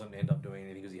he doesn't end up doing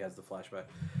anything because he has the flashback.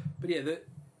 But it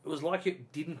was like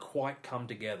it didn't quite come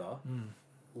together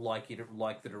like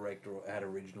the director had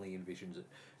originally envisioned it.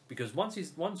 Because once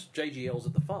JGL's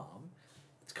at the farm,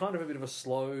 it's kind of a bit of a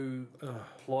slow,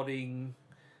 plodding...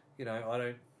 I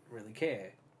don't really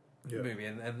care movie,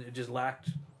 and it just lacked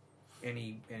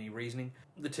any reasoning.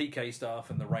 The TK stuff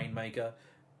and the Rainmaker,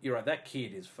 you're right. That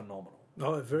kid is phenomenal.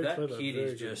 Oh, very clever. That kid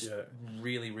is just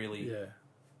really, really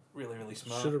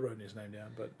smart. Should have written his name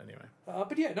down, but anyway.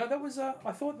 That was.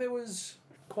 I thought there was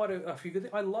quite a few good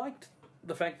things. I liked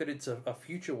the fact that it's a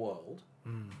future world,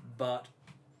 but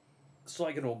it's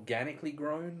like an organically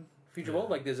grown future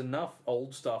world. Like there's enough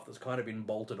old stuff that's kind of been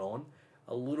bolted on.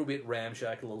 A little bit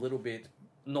ramshackle, a little bit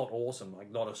not awesome,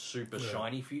 like not a super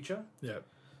shiny future. Yeah.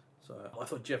 So I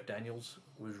thought Jeff Daniels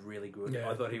was really good. Yeah.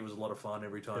 I thought he was a lot of fun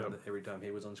every time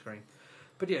he was on screen.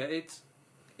 But it's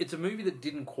a movie that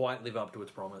didn't quite live up to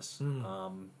its promise,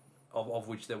 of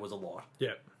which there was a lot.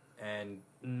 Yeah. And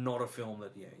not a film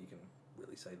that you can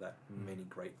really say that many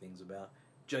great things about.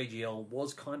 JGL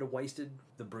was kind of wasted.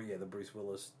 The Bruce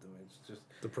Willis.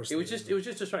 It was just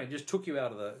frustrating. It just took you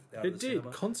out of the. It did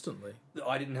constantly.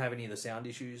 I didn't have any of the sound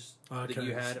issues that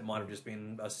you had. It might have just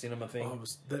been a cinema thing.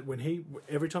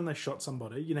 Every time they shot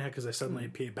somebody, how because they suddenly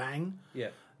appear, bang.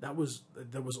 Yeah. That was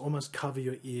almost cover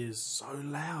your ears so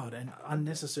loud and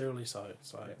unnecessarily so.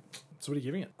 So what are you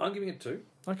giving it? I'm giving it 2.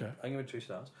 Okay. I'm giving it 2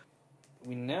 stars.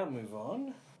 We now move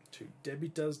on to Debbie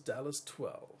Does Dallas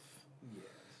 12.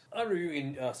 I review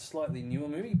in a slightly newer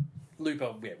movie.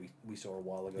 Looper, yeah, we saw a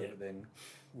while ago, but then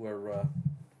we're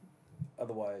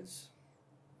otherwise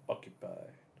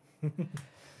occupied.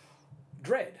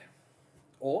 Dredd,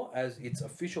 or as its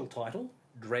official title,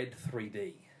 Dredd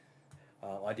 3D.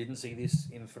 I didn't see this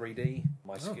in 3D.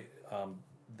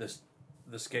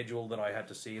 The schedule that I had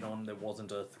to see it on, there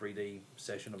wasn't a 3D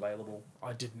session available.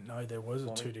 I didn't know there was a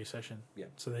 2D session. Yeah.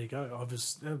 So there you go.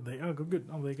 Good.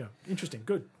 Oh, there you go. Interesting.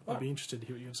 Good. I'd be interested to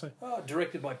hear what you're going to say.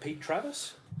 Directed by Pete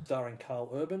Travis, starring Carl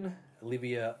Urban,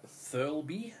 Olivia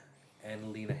Thirlby,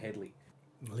 and Lena Headey.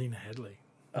 Lena Headey.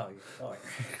 Oh.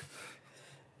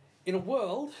 In a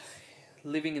world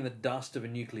living in the dust of a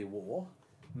nuclear war,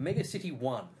 Mega City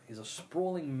 1 is a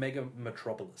sprawling mega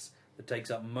metropolis that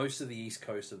takes up most of the east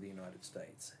coast of the United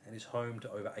States and is home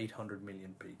to over 800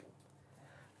 million people.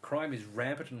 Crime is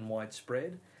rampant and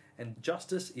widespread, and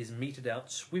justice is meted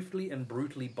out swiftly and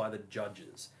brutally by the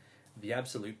judges, the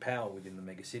absolute power within the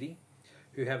megacity,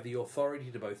 who have the authority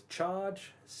to both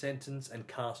charge, sentence, and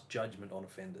cast judgment on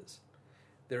offenders.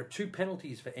 There are 2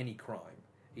 penalties for any crime,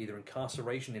 either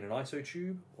incarceration in an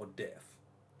isotube or death.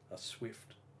 A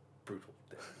swift, brutal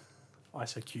death.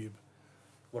 Isocube.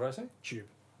 What did I say? Tube.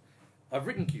 I've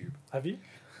written cube. Have you?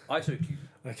 Isocube.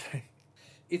 Okay.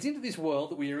 It's into this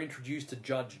world that we are introduced to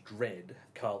Judge Dredd,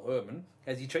 Carl Urban,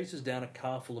 as he chases down a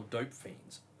car full of dope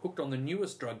fiends, hooked on the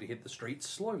newest drug to hit the streets,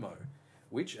 slow-mo,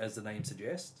 which, as the name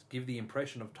suggests, give the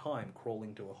impression of time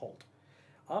crawling to a halt.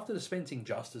 After dispensing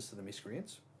justice to the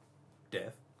miscreants,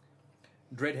 death,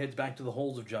 Dredd heads back to the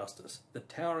halls of justice, the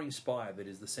towering spire that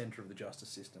is the centre of the justice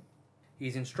system. He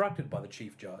is instructed by the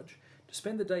chief judge to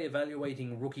spend the day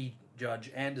evaluating rookie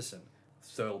Judge Anderson,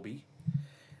 Thirlby,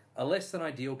 a less than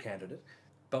ideal candidate,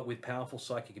 but with powerful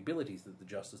psychic abilities that the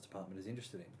Justice Department is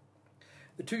interested in.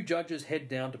 The 2 judges head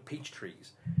down to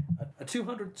Peachtrees, a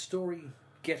 200-storey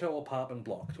ghetto apartment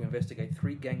block, to investigate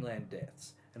 3 gangland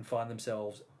deaths, and find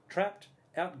themselves trapped,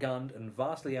 outgunned, and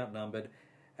vastly outnumbered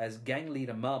as gang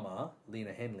leader Mama, Lena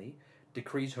Headey,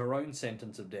 decrees her own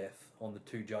sentence of death on the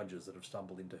 2 judges that have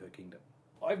stumbled into her kingdom.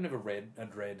 I've never read a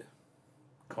Dredd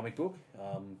comic book.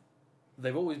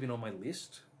 They've always been on my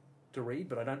list to read,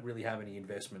 but I don't really have any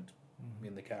investment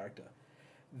in the character.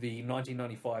 The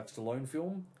 1995 Stallone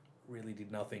film really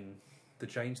did nothing to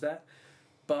change that,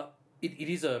 but it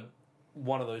is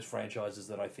one of those franchises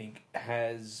that I think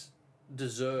has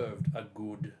deserved a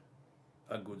good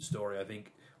story. I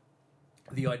think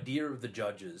the idea of the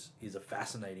judges is a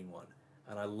fascinating one,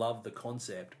 and I love the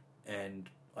concept, and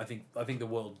I think the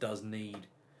world does need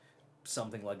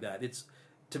something like that.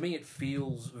 To me, it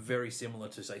feels very similar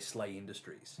to, say, Slay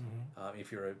Industries.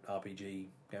 If you're an RPG,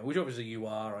 which obviously you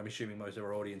are, I'm assuming most of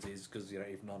our audience is, because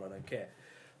if not, I don't care.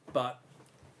 But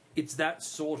it's that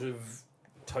sort of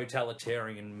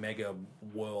totalitarian mega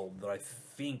world that I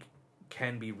think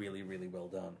can be really, really well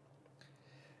done.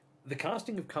 The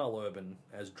casting of Carl Urban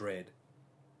as Dredd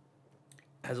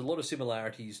has a lot of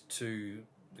similarities to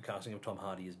the casting of Tom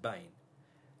Hardy as Bane.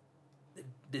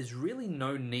 There's really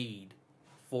no need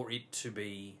for it to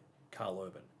be Carl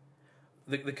Urban.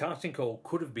 The casting call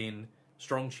could have been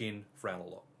strong chin, frown a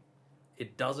lot.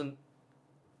 It doesn't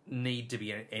need to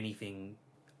be anything.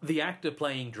 The actor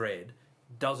playing Dredd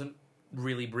doesn't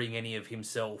really bring any of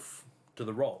himself to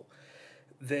the role.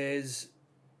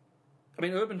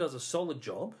 Urban does a solid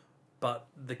job, but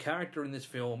the character in this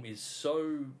film is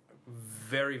so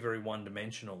very, very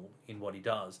one-dimensional in what he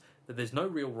does that there's no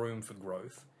real room for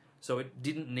growth. So it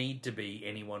didn't need to be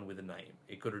anyone with a name.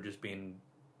 It could have just been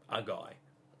a guy.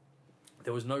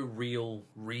 There was no real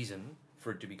reason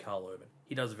for it to be Carl Urban.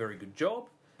 He does a very good job,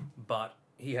 but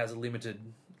he has a limited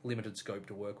scope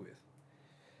to work with.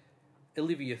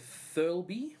 Olivia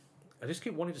Thirlby. I just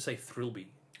keep wanting to say Thrilby.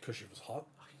 Because she was hot.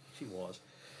 She was.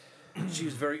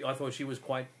 I thought she was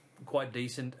quite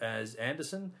decent as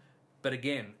Anderson. But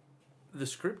again, the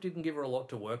script didn't give her a lot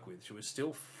to work with. She was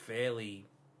still fairly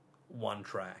one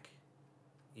track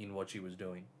in what she was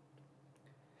doing.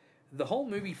 The whole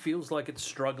movie feels like it's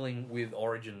struggling with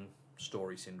origin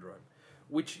story syndrome,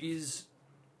 which is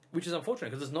unfortunate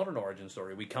because it's not an origin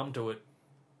story. We come to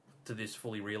this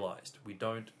fully realised. We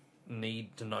don't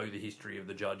need to know the history of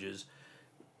the judges.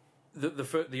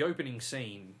 The opening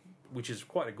scene, which is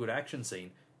quite a good action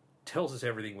scene, tells us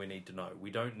everything we need to know.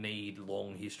 We don't need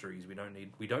long histories. We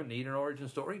don't need an origin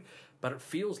story, but it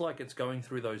feels like it's going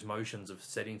through those motions of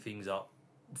setting things up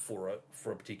for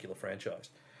a particular franchise.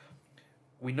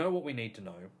 We know what we need to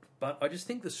know, but I just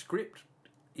think the script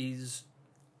is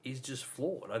just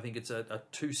flawed. I think it's a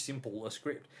too simple a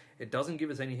script. It doesn't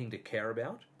give us anything to care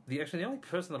about. The only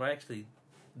person that I actually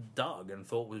dug and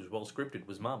thought was well scripted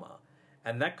was Mama,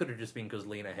 And that could have just been because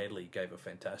Lena Headey gave a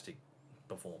fantastic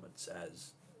performance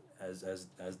as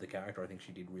the character. I think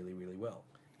she did really, really well.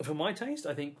 For my taste,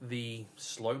 I think the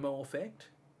slow-mo effect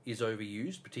is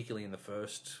overused, particularly in the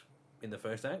first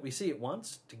act. We see it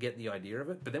once to get the idea of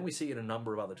it, but then we see it a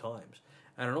number of other times.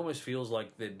 And it almost feels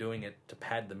like they're doing it to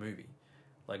pad the movie.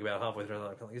 Like about halfway through,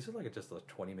 like, is it like just a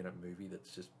 20-minute movie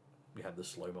that's just, we have the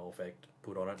slow-mo effect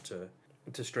put on it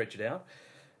to stretch it out?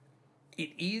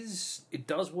 It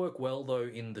does work well, though,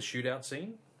 in the shootout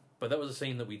scene, but that was a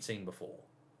scene that we'd seen before.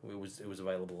 It was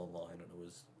available online,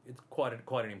 and it's quite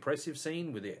an impressive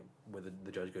scene where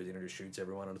the judge goes in and just shoots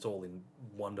everyone, and it's all in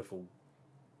wonderful,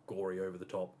 gory,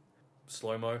 over-the-top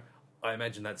slow-mo. I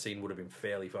imagine that scene would have been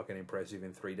fairly fucking impressive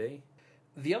in 3D.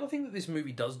 The other thing that this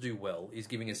movie does do well is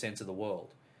giving a sense of the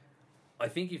world. I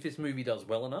think if this movie does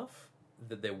well enough,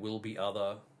 that there will be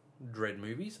other Dredd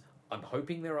movies. I'm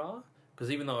hoping there are, because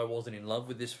even though I wasn't in love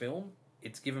with this film,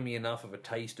 it's given me enough of a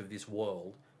taste of this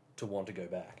world to want to go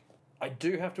back. I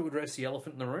do have to address the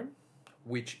elephant in the room,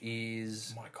 which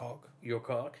is... My cock. Your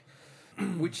cock.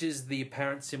 Which is the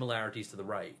apparent similarities to The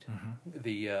Raid,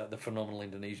 the phenomenal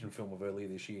Indonesian film of earlier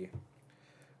this year.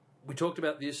 We talked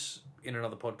about this in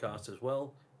another podcast as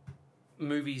well.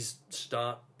 Movies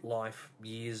start life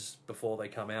years before they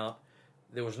come out.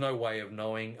 There was no way of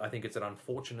knowing. I think it's an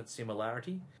unfortunate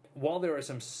similarity. While there are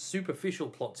some superficial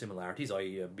plot similarities,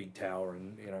 i.e. a big tower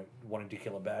and wanting to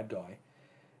kill a bad guy,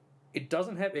 it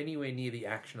doesn't have anywhere near the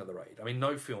action of The Raid. I mean,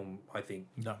 no film, I think,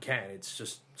 can. It's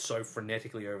just so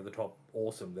frenetically over-the-top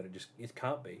awesome that it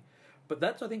can't be. But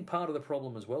that's, I think, part of the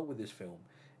problem as well with this film.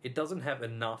 It doesn't have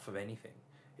enough of anything.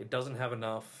 It doesn't have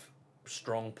enough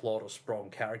strong plot or strong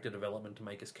character development to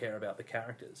make us care about the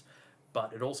characters.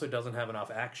 But it also doesn't have enough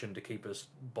action to keep us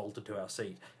bolted to our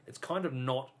seat. It's kind of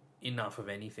not enough of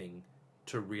anything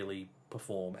to really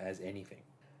perform as anything.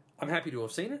 I'm happy to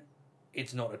have seen it.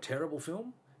 It's not a terrible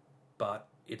film, but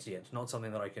it's not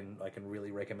something that I can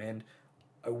really recommend.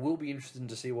 I will be interested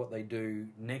to see what they do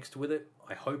next with it.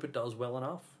 I hope it does well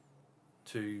enough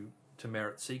to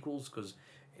merit sequels, because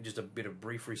in just a bit of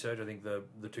brief research, I think the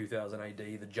 2000 AD,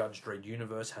 the Judge Dredd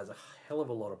universe has a hell of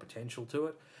a lot of potential to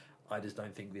it. I just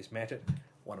don't think this met it.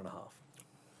 1.5.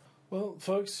 Well,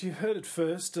 folks, you heard it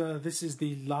first. This is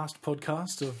the last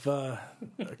podcast of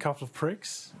A Couple of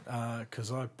Pricks,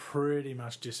 because I pretty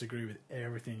much disagree with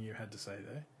everything you had to say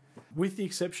there. With the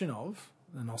exception of,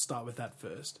 and I'll start with that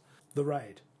first, The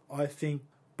Raid. I think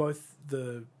both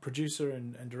the producer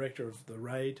and director of The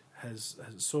Raid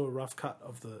saw a rough cut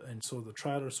saw the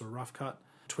trailer, saw a rough cut,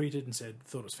 tweeted and said,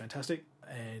 thought it was fantastic,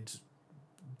 and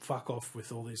fuck off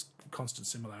with all these constant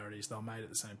similarities. They're made at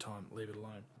the same time. Leave it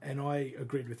alone. And I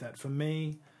agreed with that. For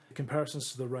me,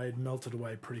 comparisons to The Raid melted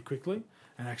away pretty quickly.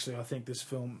 And actually, I think this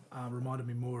film reminded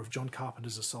me more of John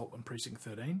Carpenter's Assault on Precinct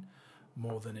 13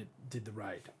 more than it did The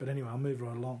Raid. But anyway, I'll move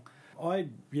right along. I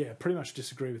pretty much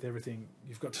disagree with everything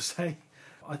you've got to say.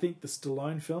 I think the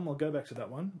Stallone film, I'll go back to that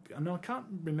one. No, I can't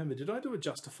remember. Did I do a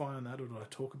Justify on that, or did I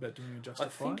talk about doing a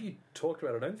Justify? I think you talked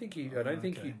about it. I don't think you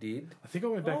did. I think I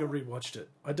went back and rewatched it.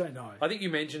 I don't know. I think you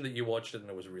mentioned that you watched it and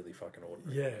it was really fucking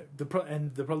ordinary. Yeah, the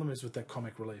problem is with that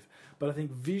comic relief. But I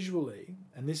think visually,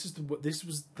 and this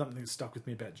was something that stuck with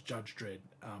me about Judge Dredd,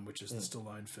 which is the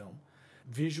Stallone film.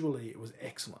 Visually, it was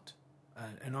excellent.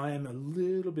 And I am a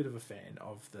little bit of a fan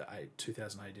of the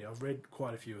 2000 AD. I've read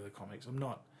quite a few of the comics. I'm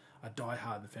not a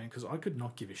die-hard fan because I could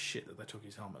not give a shit that they took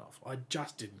his helmet off. I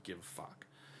just didn't give a fuck.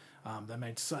 They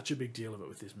made such a big deal of it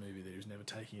with this movie that he was never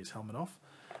taking his helmet off.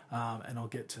 And I'll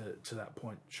get to that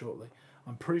point shortly.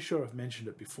 I'm pretty sure I've mentioned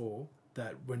it before,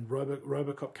 that when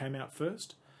RoboCop came out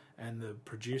first, and the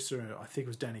producer, I think it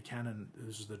was Danny Cannon, who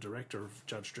was the director of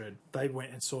Judge Dredd, they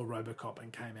went and saw RoboCop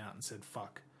and came out and said,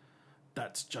 fuck,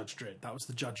 that's Judge Dredd. That was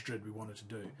the Judge Dredd we wanted to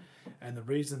do. And the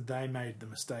reason they made the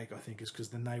mistake, I think, is because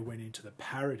then they went into the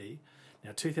parody.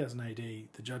 Now, 2000 AD,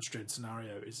 the Judge Dredd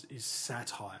scenario is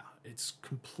satire. It's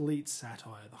complete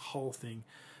satire. The whole thing,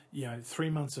 3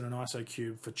 months in an ISO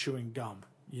cube for chewing gum.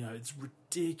 It's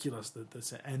ridiculous,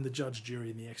 and the judge, jury,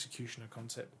 and the executioner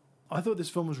concept. I thought this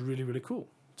film was really, really cool,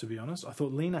 to be honest. I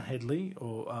thought Lena Headey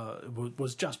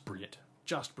was just brilliant.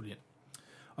 Just brilliant.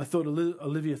 I thought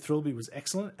Olivia Thirlby was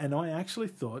excellent, and I actually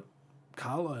thought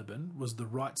Carl Urban was the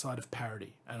right side of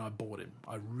parody, and I bought him.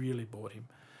 I really bought him.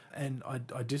 And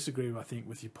I disagree, I think,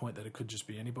 with your point that it could just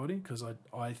be anybody, because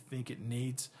I think it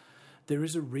needs... There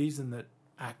is a reason that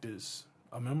actors...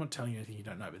 I'm not telling you anything you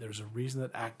don't know, but there is a reason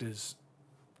that actors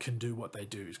can do what they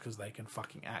do, is because they can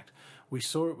fucking act. We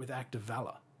saw it with actor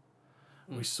Valor.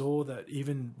 We saw that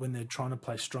even when they're trying to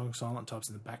play strong, silent types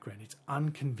in the background, it's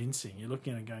unconvincing. You're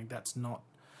looking at it and going, that's not...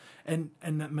 And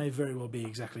that may very well be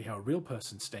exactly how a real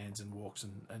person stands and walks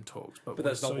and talks. But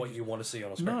that's not what you want to see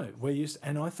on a screen. No,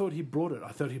 and I thought he brought it.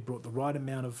 I thought he brought the right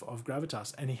amount of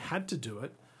gravitas, and he had to do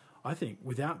it, I think,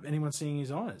 without anyone seeing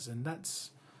his eyes. And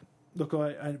that's... Look,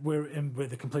 we're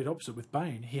the complete opposite with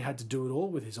Bane. He had to do it all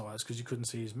with his eyes because you couldn't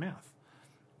see his mouth.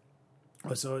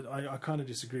 So I kind of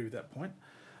disagree with that point.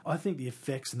 I think the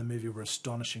effects in the movie were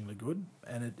astonishingly good,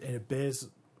 and it bears...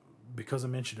 Because I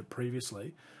mentioned it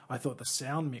previously, I thought the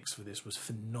sound mix for this was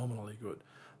phenomenally good.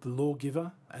 The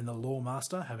Lawgiver and the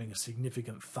Lawmaster having a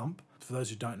significant thump. For those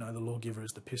who don't know, the Lawgiver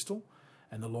is the pistol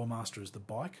and the Lawmaster is the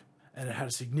bike. And it had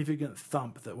a significant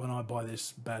thump that when I buy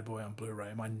this bad boy on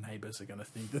Blu-ray, my neighbours are going to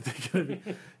think that they're going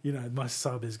to be, my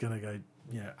sub is going to go,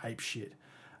 ape shit.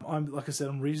 Like I said,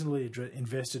 I'm reasonably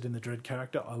invested in the Dredd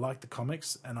character. I like the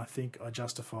comics, and I think I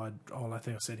justified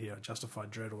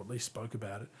Dredd, or at least spoke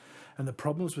about it. And the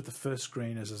problems with the first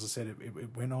screen is, as I said,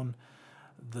 it went on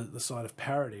the side of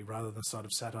parody rather than the side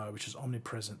of satire, which is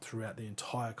omnipresent throughout the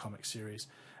entire comic series.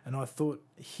 And I thought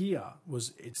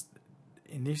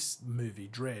in this movie,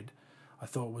 Dredd, I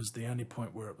thought was the only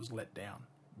point where it was let down,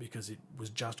 because it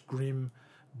was just grim,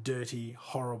 dirty,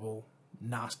 horrible,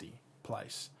 nasty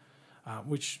place.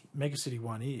 Which Mega City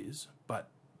 1 is, but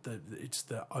it's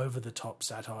the over-the-top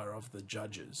satire of the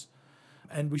judges.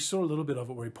 And we saw a little bit of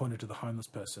it where he pointed to the homeless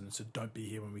person and said, "Don't be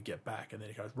here when we get back." And then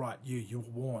he goes, "Right, you were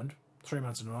warned. 3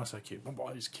 months in an ISO cube.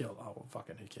 Why he's killed? Oh, well,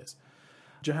 fucking who cares?"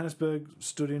 Johannesburg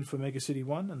stood in for Mega City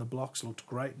 1, and the blocks looked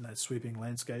great, and they had sweeping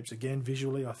landscapes. Again,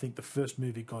 visually, I think the first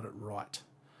movie got it right,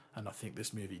 and I think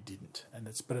this movie didn't.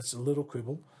 But it's a little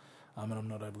quibble, and I'm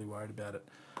not overly worried about it.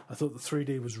 I thought the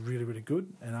 3D was really, really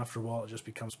good, and after a while it just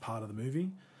becomes part of the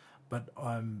movie. But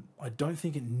I don't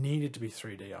think it needed to be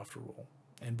 3D after all.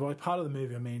 And by part of the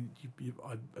movie, I mean,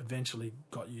 I eventually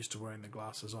got used to wearing the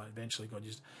glasses.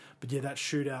 But yeah, that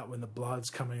shootout when the blood's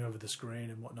coming over the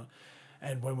screen and whatnot.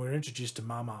 And when we're introduced to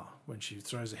Mama, when she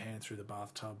throws her hand through the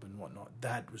bathtub and whatnot,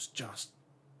 that was just,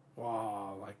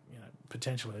 wow,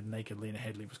 potentially a naked Lena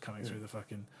Headey was coming through the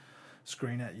fucking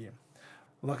screen at you.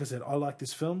 Like I said, I like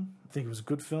this film. I think it was a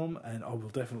good film, and I will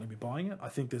definitely be buying it. I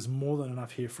think there's more than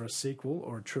enough here for a sequel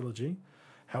or a trilogy.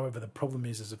 However, the problem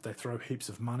is if they throw heaps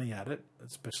of money at it,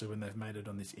 especially when they've made it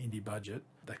on this indie budget,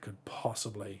 that could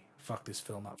possibly fuck this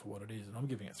film up for what it is. And I'm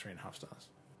giving it 3.5 stars.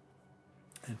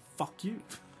 And fuck you.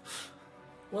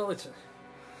 Well, it's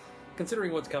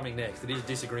considering what's coming next, it is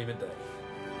Disagreement Day.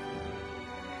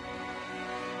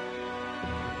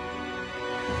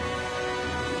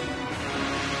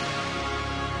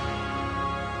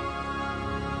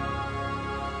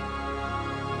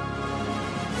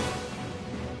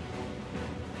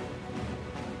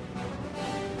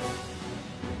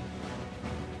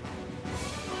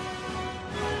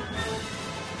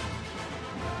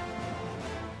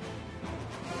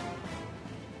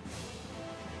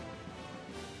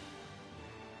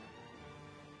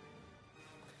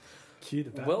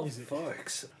 Well, music.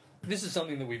 Folks, this is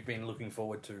something that we've been looking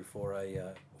forward to for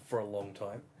a long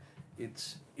time.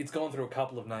 It's gone through a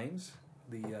couple of names.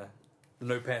 The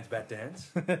No Pants Bat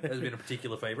Dance has been a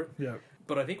particular favourite. Yeah.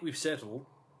 But I think we've settled,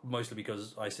 mostly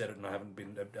because I said it and I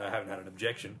haven't had an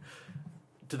objection,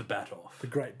 to the Bat Off. The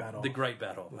Great Bat Off. The Great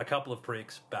Bat Off. A couple of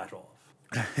pricks, Bat Off.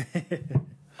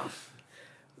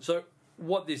 So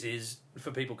what this is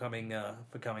for people coming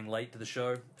late to the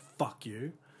show? Fuck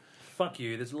you. Fuck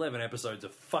you. There's 11 episodes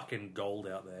of fucking gold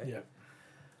out there. Yeah.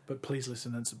 But please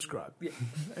listen and subscribe. Yeah.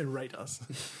 And rate us.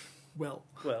 Well,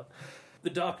 The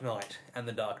Dark Knight and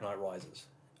The Dark Knight Rises.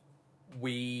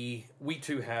 We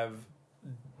two have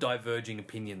diverging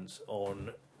opinions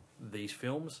on these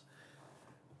films.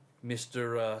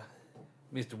 Mr.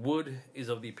 Wood is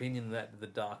of the opinion that The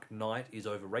Dark Knight is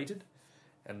overrated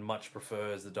and much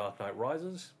prefers The Dark Knight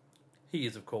Rises. He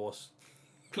is, of course,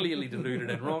 clearly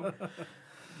deluded and wrong.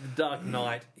 The Dark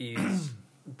Knight is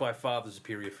by far the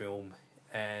superior film,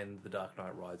 and The Dark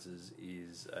Knight Rises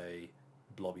is a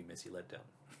blobby, messy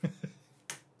letdown.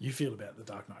 You feel about The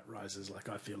Dark Knight Rises like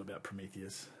I feel about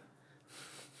Prometheus.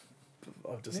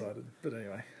 I've decided. Yeah. But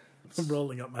anyway, I'm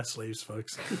rolling up my sleeves,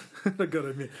 folks. I've got to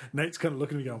admit, Nate's kind of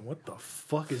looking at me going, what the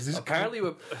fuck is this? Apparently,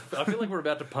 I feel like we're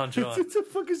about to punch on. What the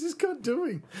fuck is this guy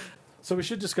doing? So we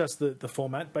should discuss the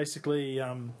format. Basically,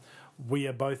 we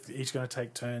are both each going to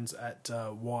take turns at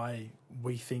why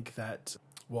we think that...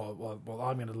 Well,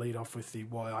 I'm going to lead off with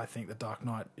why I think The Dark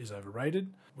Knight is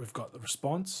overrated. We've got the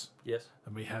response. Yes.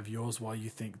 And we have yours, why you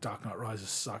think Dark Knight Rises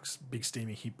sucks, big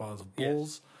steamy heat piles of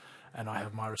balls. Yes. And I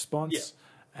have my response.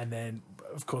 Yeah. And then,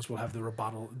 of course, we'll have the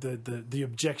rebuttal, the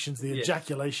objections, the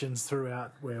ejaculations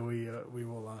throughout, where we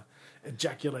will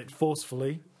ejaculate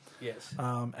forcefully. Yes.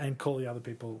 And call the other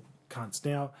people cunts.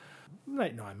 Now,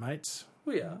 Nate and I, mates,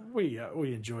 We are.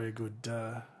 we enjoy a good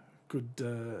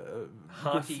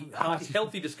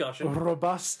Healthy discussion.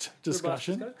 robust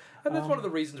discussion. And that's one of the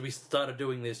reasons we started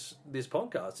doing this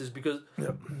podcast, is because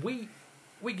we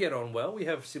get on well, we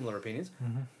have similar opinions,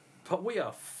 but we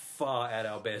are far at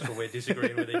our best when we're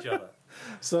disagreeing with each other.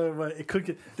 So it could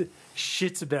get...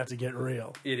 Shit's about to get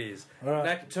real. It is. All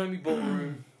right. Nakatomi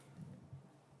Ballroom,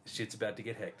 shit's about to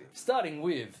get hectic. Starting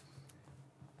with...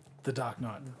 The Dark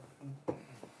Knight.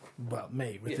 Well,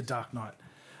 me, with Yes. The Dark Knight.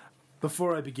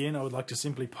 Before I begin, I would like to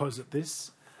simply posit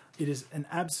this. It is an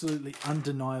absolutely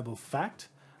undeniable fact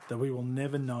that we will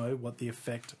never know what the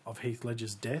effect of Heath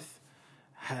Ledger's death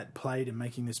had played in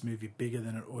making this movie bigger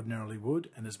than it ordinarily would.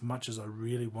 And as much as I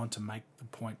really want to make the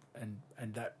point, and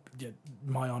that,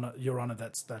 my honour, Your Honour,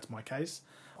 that's my case,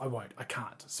 I won't. I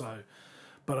can't. So,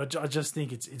 but I just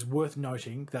think it's worth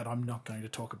noting that I'm not going to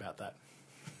talk about that.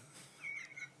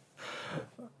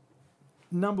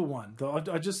 Number one, though,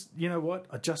 I just, you know what?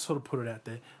 I just sort of put it out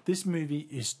there. This movie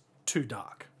is too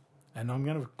dark, and I'm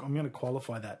gonna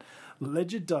qualify that.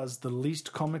 Ledger does the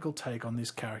least comical take on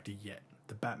this character yet.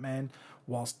 The Batman,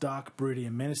 whilst dark, broody,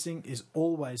 and menacing, is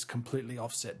always completely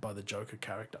offset by the Joker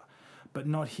character, but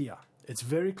not here. It's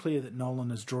very clear that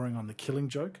Nolan is drawing on the Killing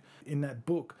Joke. In that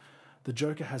book, the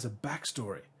Joker has a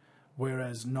backstory,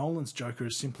 whereas Nolan's Joker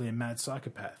is simply a mad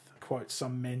psychopath. Quote,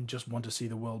 some men just want to see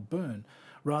the world burn,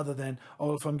 rather than,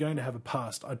 oh, if I'm going to have a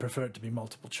past, I'd prefer it to be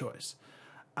multiple choice.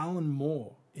 Alan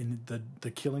Moore, in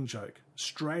the Killing Joke,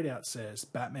 straight out says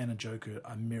Batman and Joker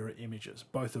are mirror images.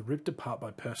 Both are ripped apart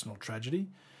by personal tragedy.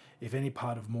 If any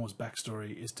part of Moore's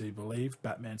backstory is to be believed,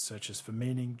 Batman searches for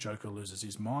meaning, Joker loses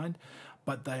his mind.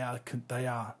 But they are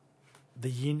the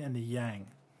yin and the yang.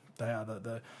 They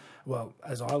are well,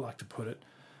 as I like to put it,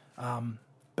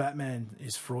 Batman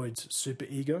is Freud's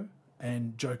superego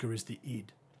and Joker is the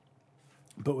id,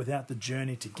 but without the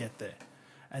journey to get there.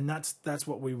 And that's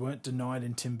what we weren't denied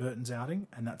in Tim Burton's outing,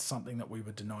 and that's something that we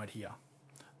were denied here.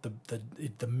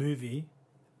 The movie,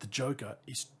 The Joker,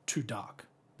 is too dark.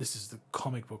 This is the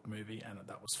comic book movie, and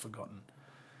that was forgotten.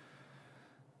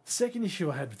 The second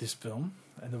issue I had with this film,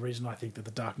 and the reason I think that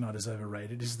The Dark Knight is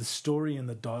overrated, is the story and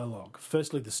the dialogue.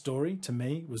 Firstly, the story, to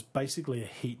me, was basically a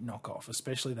Heat knockoff,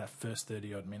 especially that first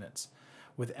 30-odd minutes,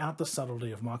 without the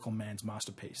subtlety of Michael Mann's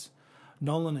masterpiece.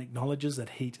 Nolan acknowledges that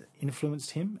Heat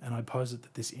influenced him, and I posit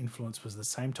that this influence was the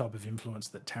same type of influence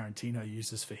that Tarantino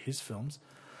uses for his films.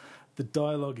 The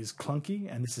dialogue is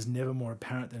clunky, and this is never more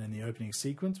apparent than in the opening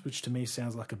sequence, which to me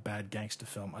sounds like a bad gangster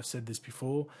film. I've said this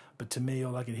before, but to me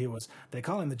all I could hear was, they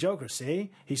call him the Joker,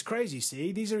 see? He's crazy,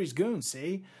 see? These are his goons,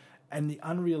 see? And the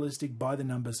unrealistic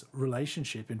by-the-numbers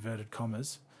relationship, inverted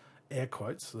commas, air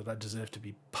quotes, that I deserve to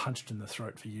be punched in the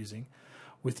throat for using,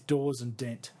 with Dawes and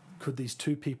Dent. Could these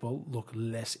two people look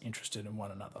less interested in one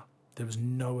another? There was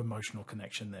no emotional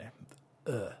connection there.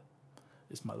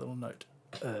 Is my little note.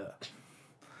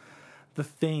 The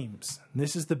themes.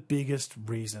 This is the biggest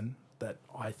reason that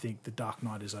I think The Dark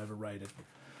Knight is overrated.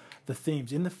 The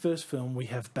themes. In the first film, we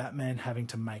have Batman having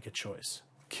to make a choice.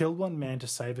 Kill one man to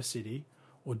save a city,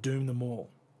 or doom them all.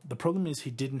 The problem is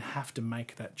he didn't have to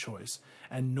make that choice,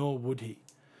 and nor would he.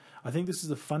 I think this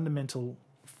is a fundamental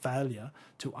failure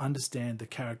to understand the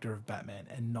character of Batman,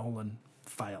 and Nolan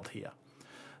failed here.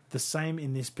 The same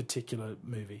in this particular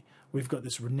movie. We've got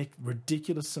this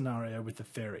ridiculous scenario with the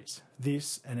fairies.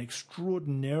 This, an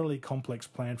extraordinarily complex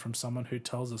plan from someone who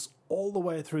tells us all the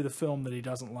way through the film that he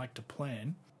doesn't like to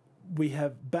plan. We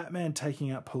have Batman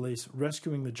taking out police,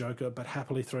 rescuing the Joker, but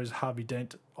happily throws Harvey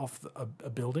Dent off a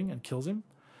building and kills him.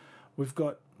 We've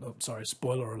got... Oh, sorry,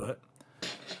 spoiler alert.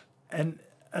 And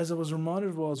as I was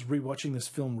reminded while I was rewatching this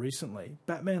film recently,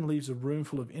 Batman leaves a room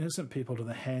full of innocent people to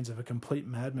the hands of a complete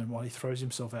madman while he throws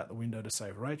himself out the window to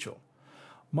save Rachel.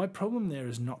 My problem there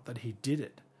is not that he did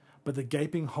it, but the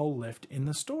gaping hole left in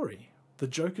the story. The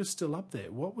Joker's still up there.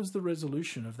 What was the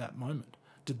resolution of that moment?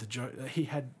 He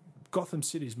had Gotham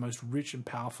City's most rich and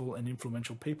powerful and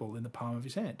influential people in the palm of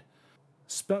his hand.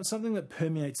 Something that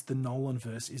permeates the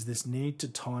Nolanverse is this need to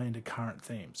tie into current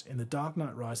themes. In The Dark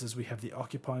Knight Rises, we have the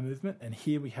Occupy movement, and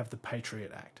here we have the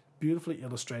Patriot Act, beautifully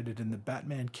illustrated in the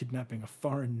Batman kidnapping a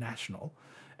foreign national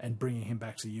and bringing him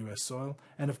back to US soil,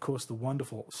 and of course the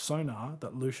wonderful sonar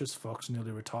that Lucius Fox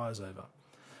nearly retires over.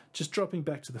 Just dropping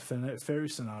back to the ferry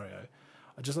scenario,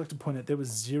 I'd just like to point out there was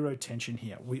zero tension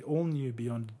here. We all knew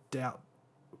beyond doubt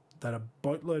that a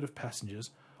boatload of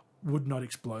passengers would not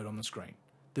explode on the screen.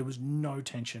 There was no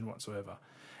tension whatsoever.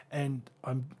 And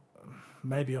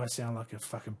maybe I sound like a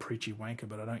fucking preachy wanker,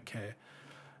 but I don't care.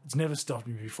 It's never stopped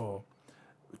me before.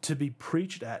 to be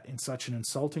preached at in such an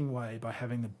insulting way by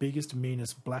having the biggest,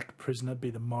 meanest black prisoner be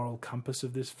the moral compass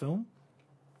of this film.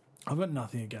 I've got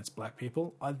nothing against black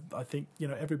people. I think,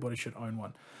 everybody should own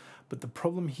one. But the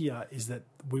problem here is that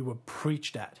we were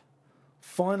preached at.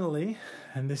 Finally,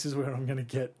 and this is where I'm going to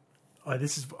get...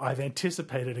 I've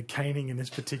anticipated a caning in this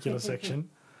particular section.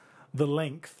 The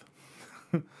length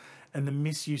and the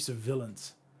misuse of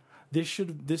villains.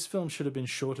 This film should have been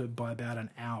shorter by about an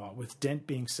hour, with Dent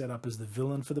being set up as the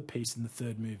villain for the piece in the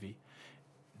third movie.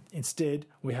 Instead,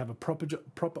 we have a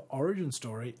proper origin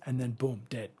story, and then boom,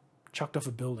 dead. Chucked off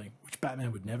a building, which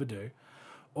Batman would never do.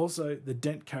 Also, the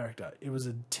Dent character. It was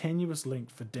a tenuous link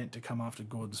for Dent to come after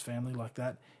Gordon's family like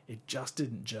that. It just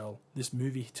didn't gel. This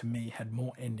movie, to me, had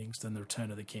more endings than The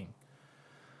Return of the King.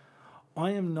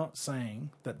 I am not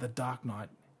saying that The Dark Knight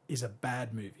is a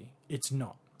bad movie. It's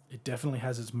not. It definitely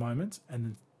has its moments,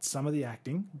 and some of the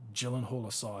acting, Gyllenhaal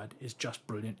aside, is just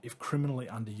brilliant, if criminally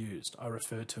underused. I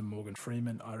refer to Morgan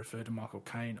Freeman, I refer to Michael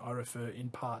Caine, I refer in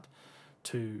part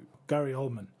to Gary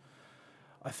Oldman.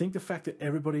 I think the fact that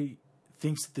everybody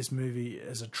thinks that this movie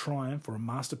is a triumph or a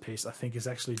masterpiece, I think is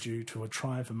actually due to a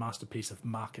triumph and masterpiece of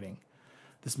marketing.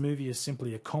 This movie is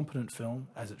simply a competent film,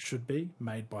 as it should be,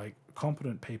 made by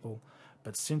competent people,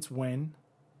 but since when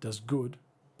does good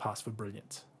pass for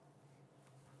brilliance?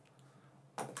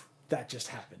 That just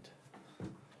happened.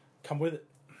 Come with it.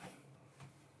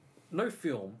 No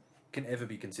film can ever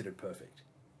be considered perfect.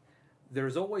 There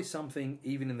is always something,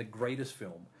 even in the greatest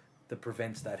film, that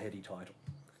prevents that heady title.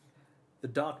 The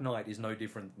Dark Knight is no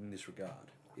different in this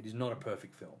regard. It is not a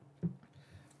perfect film.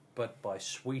 But by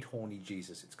sweet horny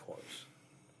Jesus, it's close.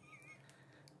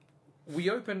 We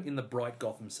open in the bright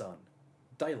Gotham sun.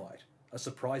 Daylight, a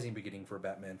surprising beginning for a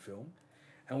Batman film,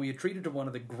 and we are treated to one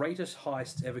of the greatest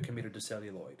heists ever committed to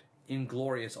celluloid, in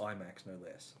glorious IMAX no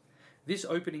less. This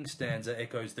opening stanza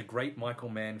echoes the great Michael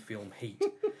Mann film Heat,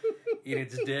 in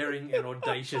its daring and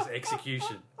audacious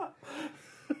execution.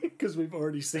 Because we've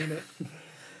already seen it.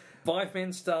 5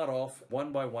 men start off,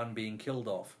 one by one being killed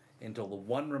off, until the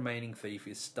one remaining thief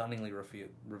is stunningly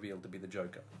revealed to be the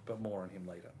Joker, but more on him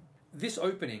later. This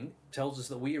opening tells us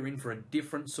that we are in for a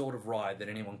different sort of ride than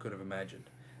anyone could have imagined.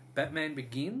 Batman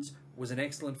Begins was an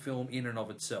excellent film in and of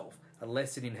itself, a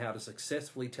lesson in how to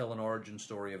successfully tell an origin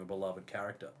story of a beloved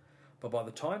character. But by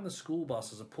the time the school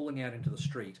buses are pulling out into the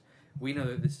street, we know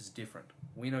that this is different.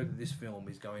 We know that this film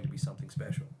is going to be something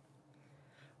special.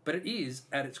 But it is,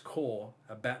 at its core,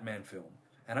 a Batman film,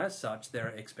 and as such there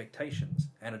are expectations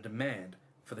and a demand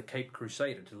for the Caped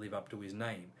Crusader to live up to his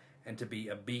name and to be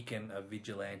a beacon, a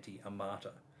vigilante, a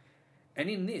martyr. And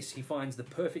in this he finds the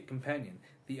perfect companion,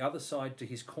 the other side to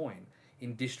his coin,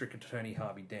 in District Attorney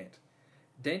Harvey Dent.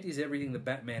 Dent is everything the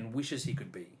Batman wishes he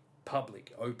could be,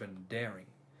 public, open, daring.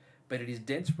 But it is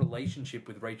Dent's relationship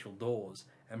with Rachel Dawes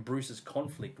and Bruce's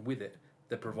conflict with it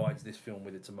that provides this film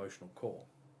with its emotional core.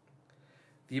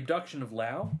 The abduction of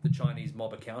Lau, the Chinese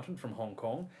mob accountant from Hong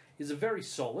Kong, is a very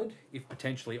solid, if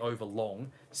potentially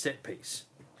overlong, set piece.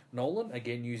 Nolan,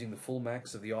 again using the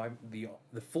fullness of the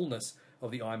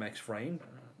IMAX frame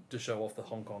to show off the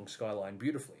Hong Kong skyline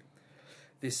beautifully.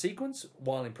 This sequence,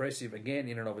 while impressive again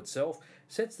in and of itself,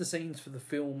 sets the scenes for the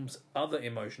film's other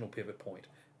emotional pivot point,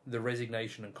 the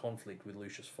resignation and conflict with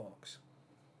Lucius Fox.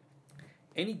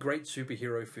 Any great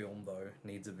superhero film, though,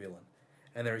 needs a villain,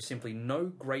 and there is simply no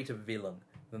greater villain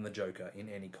than the Joker in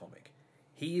any comic.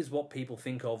 He is what people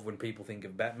think of when people think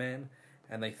of Batman,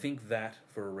 and they think that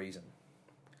for a reason.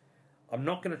 I'm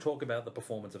not going to talk about the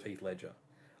performance of Heath Ledger.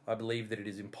 I believe that it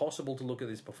is impossible to look at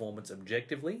this performance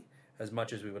objectively, as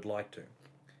much as we would like to.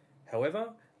 However,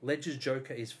 Ledger's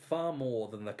Joker is far more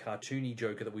than the cartoony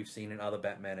Joker that we've seen in other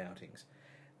Batman outings.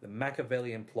 The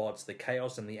Machiavellian plots, the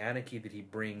chaos and the anarchy that he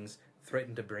brings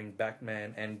threaten to bring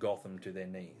Batman and Gotham to their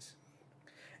knees.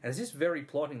 And it's this very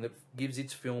plotting that gives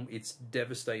its film its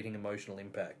devastating emotional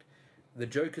impact. The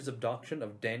Joker's abduction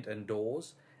of Dent and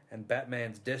Dawes, and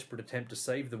Batman's desperate attempt to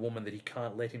save the woman that he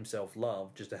can't let himself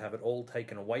love, just to have it all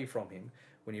taken away from him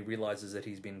when he realises that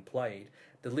he's been played,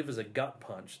 delivers a gut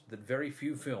punch that very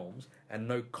few films, and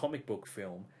no comic book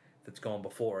film that's gone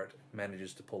before it,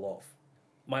 manages to pull off.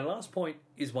 My last point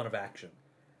is one of action.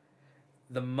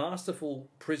 The masterful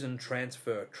prison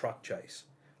transfer truck chase.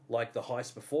 Like the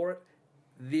heist before it,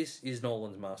 this is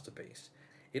Nolan's masterpiece.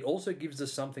 It also gives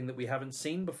us something that we haven't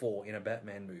seen before in a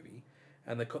Batman movie,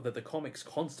 and that the comics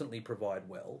constantly provide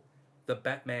well, the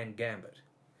Batman Gambit.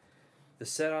 The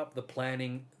setup, the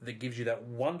planning, that gives you that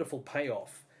wonderful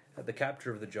payoff at the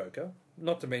capture of the Joker,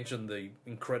 not to mention the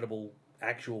incredible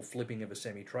actual flipping of a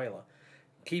semi-trailer,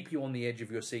 keep you on the edge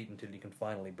of your seat until you can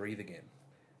finally breathe again.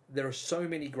 There are so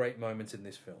many great moments in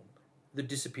this film. The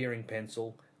disappearing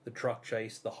pencil, the truck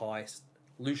chase, the heist,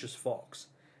 Lucius Fox,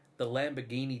 the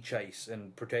Lamborghini chase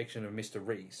and protection of Mr.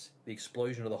 Reese, the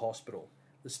explosion of the hospital,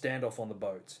 the standoff on the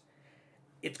boats.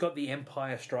 It's got the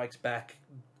Empire Strikes Back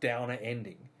downer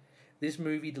ending. This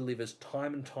movie delivers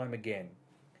time and time again.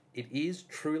 It is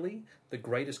truly the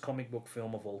greatest comic book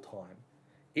film of all time.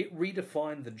 It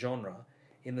redefined the genre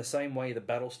in the same way that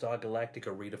Battlestar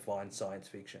Galactica redefined science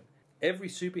fiction. Every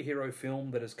superhero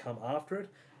film that has come after it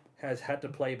has had to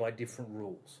play by different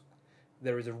rules.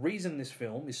 There is a reason this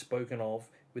film is spoken of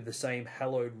with the same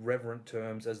hallowed, reverent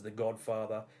terms as The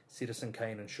Godfather, Citizen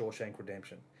Kane and Shawshank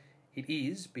Redemption. It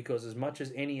is because as much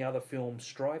as any other film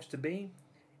strives to be,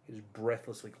 it is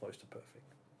breathlessly close to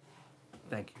perfect.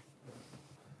 Thank you.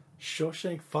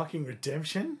 Shawshank fucking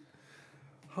Redemption?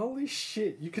 Holy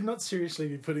shit. You could not seriously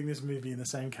be putting this movie in the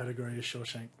same category as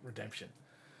Shawshank Redemption.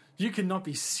 You could not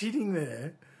be sitting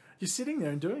there. You're sitting there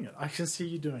and doing it. I can see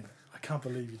you doing it. I can't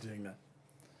believe you're doing that.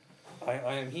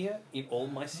 I am here in all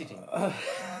my sitting. A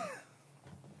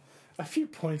few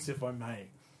points, if I may.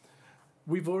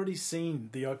 We've already seen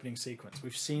the opening sequence.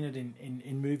 We've seen it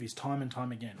in movies time and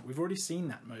time again. We've already seen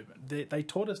that movement. They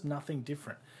taught us nothing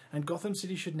different. And Gotham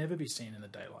City should never be seen in the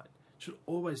daylight. It should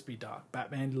always be dark.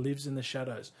 Batman lives in the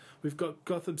shadows. We've got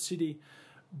Gotham City,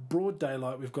 broad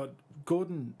daylight. We've got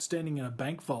Gordon standing in a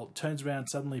bank vault, turns around,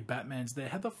 suddenly Batman's there.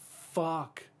 How the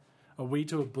fuck are we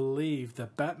to believe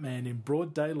that Batman in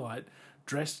broad daylight,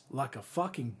 dressed like a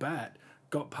fucking bat,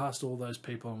 got past all those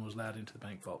people and was allowed into the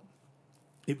bank vault?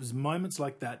 It was moments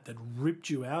like that that ripped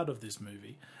you out of this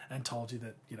movie and told you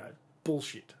that,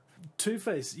 bullshit.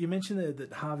 Two-Face, you mentioned there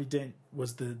that Harvey Dent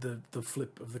was the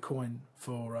flip of the coin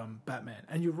for Batman.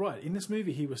 And you're right, in this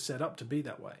movie he was set up to be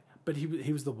that way. But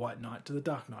he was the White Knight to the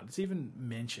Dark Knight. It's even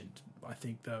mentioned, I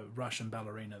think, the Russian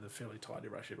ballerina, the fairly tidy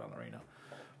Russian ballerina.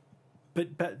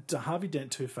 But Harvey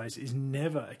Dent Two-Face is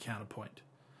never a counterpoint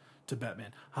to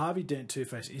Batman. Harvey Dent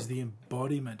Two-Face is the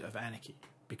embodiment of anarchy.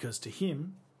 Because to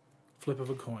him, flip of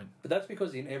a coin. But that's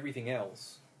because in everything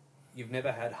else, you've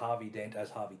never had Harvey Dent as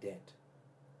Harvey Dent.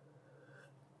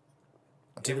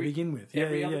 To begin with.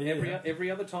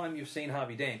 Every other time you've seen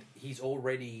Harvey Dent, he's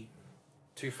already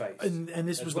Two-Face. And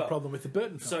this was the problem with the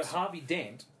Burton films. So Harvey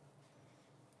Dent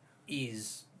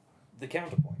is the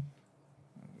counterpoint.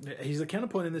 He's the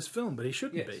counterpoint in this film, but he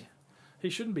shouldn't Yes. be.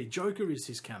 He shouldn't be. Joker is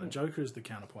his counter. Joker is the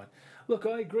counterpoint. Look,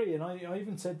 I agree, and I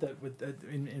even said that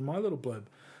in my little blurb.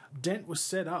 Dent was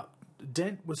set up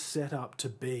to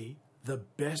be the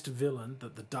best villain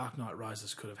that The Dark Knight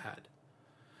Rises could have had.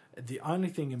 The only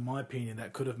thing, in my opinion,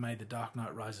 that could have made The Dark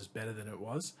Knight Rises better than it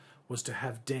was to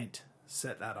have Dent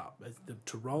set that up.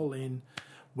 To roll in.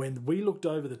 When we looked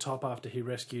over the top after he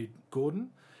rescued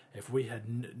Gordon, if we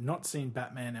had not seen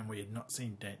Batman and we had not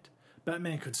seen Dent,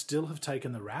 Batman could still have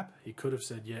taken the rap. He could have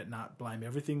said, blame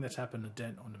everything that's happened to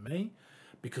Dent onto me,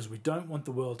 because we don't want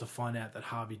the world to find out that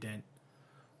Harvey Dent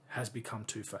has become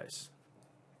Two-Face.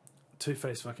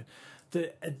 Two-Face fucking...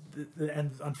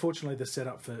 and unfortunately the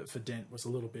setup for Dent was a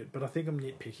little bit, but I think I'm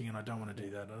nitpicking and I don't want to do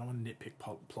that. I don't want to nitpick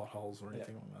plot holes or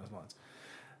anything along those lines.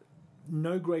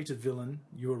 No greater villain,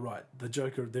 you were right. The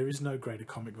Joker, there is no greater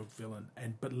comic book villain,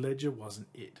 but Ledger wasn't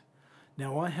it.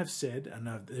 Now I have said, and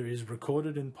there is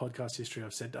recorded in podcast history,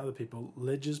 I've said to other people,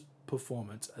 Ledger's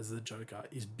performance as the Joker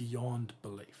is beyond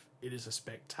belief. It is a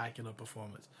spectacular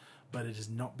performance, but it is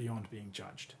not beyond being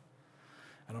judged.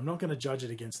 And I'm not going to judge it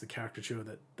against the caricature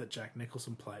that Jack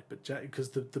Nicholson played, but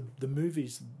because the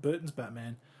movies, Burton's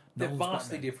Batman, they're Nolan's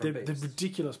vastly Batman, different they're pieces.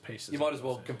 ridiculous pieces. You might as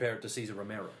well compare it to Cesar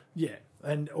Romero. Yeah,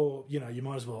 you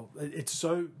might as well. It's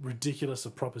so ridiculous a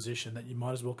proposition that you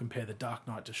might as well compare The Dark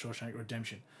Knight to Shawshank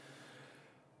Redemption.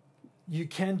 You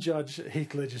can judge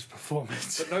Heath Ledger's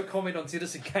performance, but no comment on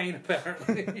Citizen Kane,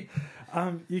 apparently.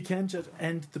 You can judge,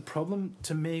 and the problem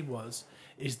to me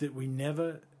is that we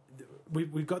never.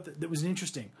 We got that was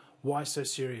interesting. Why so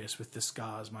serious with the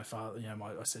scars? My father,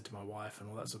 I said to my wife and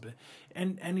all that sort of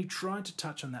thing. And he tried to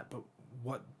touch on that, but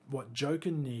what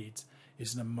Joker needs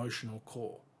is an emotional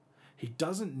core. He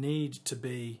doesn't need to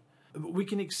be. We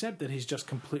can accept that he's just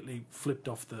completely flipped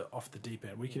off the deep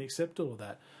end. We can accept all of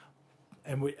that,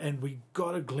 and we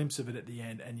got a glimpse of it at the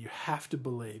end. And you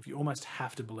almost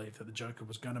have to believe that the Joker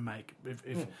was going to make,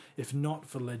 if not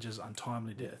for Ledger's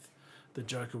untimely death, the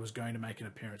Joker was going to make an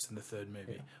appearance in the third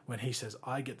movie when he says,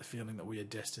 I get the feeling that we are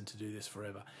destined to do this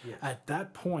forever. Yes. At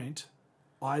that point,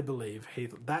 I believe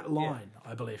Heath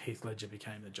Ledger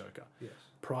became the Joker. Yes.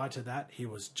 Prior to that, he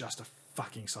was just a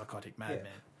fucking psychotic madman.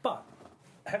 Yeah. But,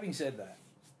 having said that,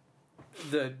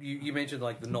 you mentioned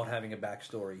the not having a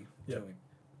backstory to him.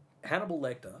 Hannibal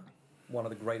Lecter, one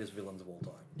of the greatest villains of all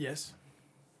time. Yes.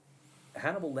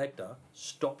 Hannibal Lecter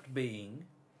stopped being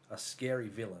a scary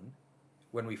villain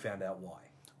when we found out why.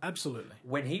 Absolutely.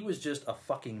 When he was just a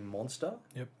fucking monster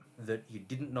that you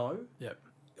didn't know, it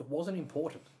wasn't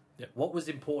important. What was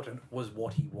important was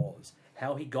what he was.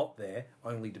 How he got there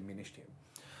only diminished him.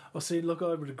 Well, see, look,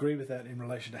 I would agree with that in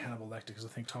relation to Hannibal Lecter, because I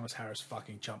think Thomas Harris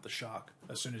fucking jumped the shark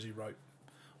as soon as he wrote...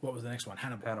 What was the next one?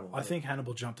 Hannibal. I think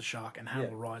Hannibal jumped the shark, and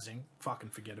Hannibal Rising, fucking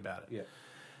forget about it. Yeah.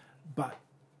 But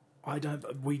I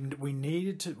don't... We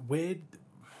needed to...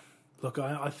 Look,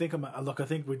 I think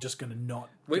we're just going to not...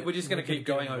 We're just going to keep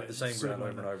going over the same ground over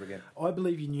and over again. I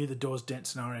believe you knew the Doors Dent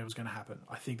scenario was going to happen.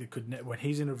 I think that when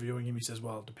he's interviewing him, he says,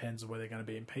 well, it depends on where they're going to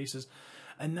be in pieces.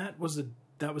 And that was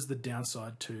the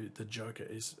downside to the Joker,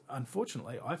 is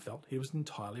unfortunately I felt he was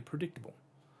entirely predictable.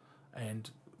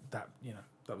 And that,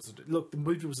 that was... Look, the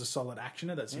movie was a solid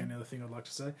actioner. That's the only other thing I'd like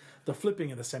to say. The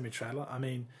flipping of the semi-trailer, I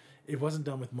mean... It wasn't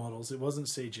done with models. It wasn't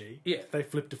CG. Yeah. They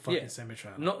flipped a fucking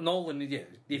semi-trailer. Nolan,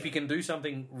 if he can do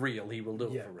something real, he will do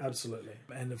it for real. Absolutely.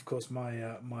 And, of course,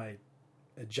 my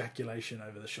ejaculation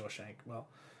over the Shawshank, well,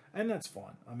 and that's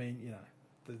fine. I mean,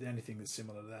 the only thing that's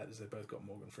similar to that is they both got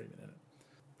Morgan Freeman in it.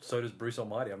 So does Bruce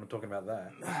Almighty. I'm not talking about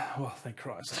that. Well, thank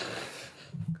Christ.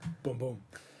 Boom, boom.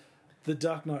 The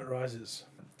Dark Knight Rises.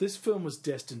 This film was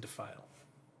destined to fail.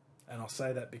 And I'll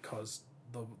say that because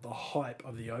the hype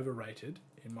of the overrated...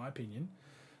 In my opinion,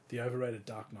 the overrated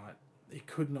Dark Knight, it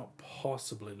could not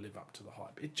possibly live up to the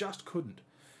hype. It just couldn't.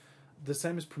 The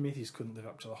same as Prometheus couldn't live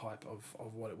up to the hype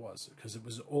of what it was, because it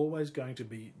was always going to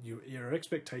be... Your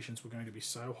expectations were going to be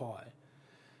so high.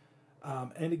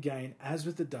 And again, as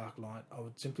with the Dark Knight, I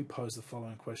would simply pose the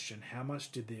following question. How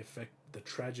much did the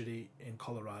tragedy in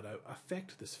Colorado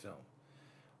affect this film?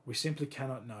 We simply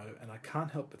cannot know, and I can't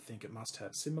help but think it must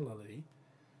have. Similarly,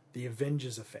 the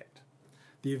Avengers effect.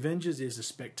 The Avengers is a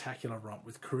spectacular romp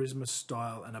with charisma,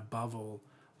 style, and above all,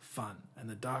 fun. And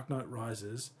The Dark Knight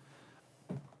Rises,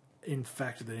 in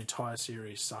fact, the entire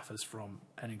series suffers from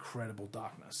an incredible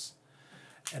darkness.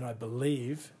 And I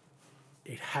believe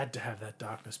it had to have that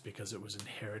darkness because it was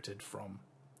inherited from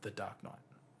The Dark Knight.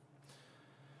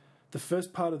 The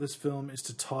first part of this film is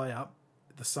to tie up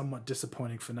the somewhat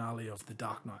disappointing finale of The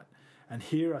Dark Knight. And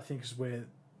here, I think, is where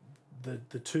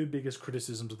the two biggest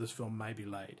criticisms of this film may be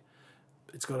laid.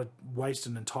 It's got to waste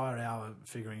an entire hour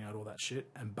figuring out all that shit,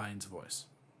 and Bane's voice.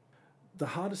 The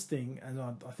hardest thing, and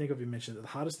I think I've been mentioned that the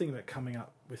hardest thing about coming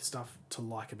up with stuff to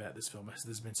like about this film is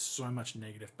there's been so much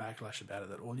negative backlash about it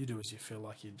that all you do is you feel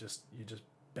like you're just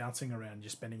bouncing around, you're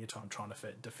spending your time trying to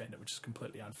defend it, which is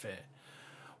completely unfair.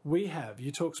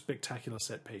 You talk spectacular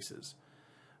set pieces,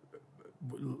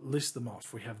 list them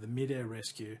off. We have the mid-air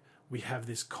rescue. We have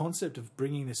this concept of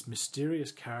bringing this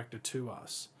mysterious character to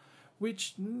us,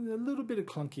 which a little bit of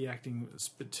clunky acting,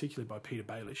 particularly by Peter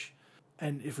Baelish.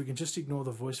 And if we can just ignore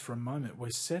the voice for a moment,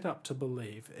 we're set up to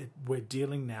believe we're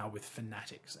dealing now with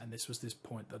fanatics. And this was this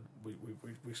point that we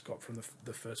got from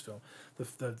the first film.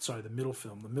 The middle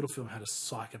film. The middle film had a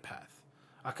psychopath,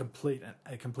 a complete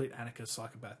anarchist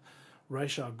psychopath.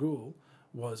 Ra's al Ghul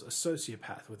was a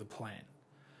sociopath with a plan.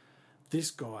 This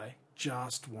guy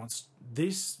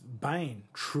Bane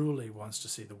truly wants to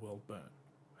see the world burn.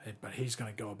 But he's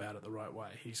going to go about it the right way.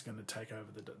 He's going to take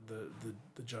over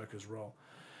the Joker's role.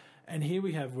 And here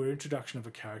we're introduction of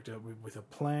a character with a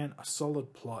plan, a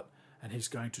solid plot, and he's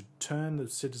going to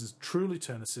truly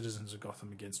turn the citizens of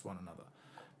Gotham against one another.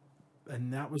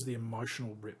 And that was the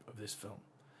emotional rip of this film.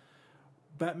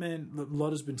 Batman, a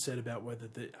lot has been said about whether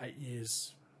the 8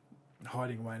 years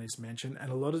hiding away in his mansion,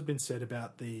 and a lot has been said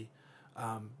about the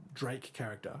Blake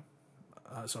character,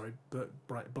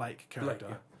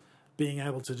 being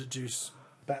able to deduce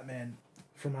Batman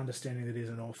from understanding that he's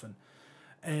an orphan.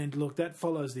 And look, that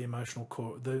follows the emotional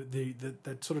core.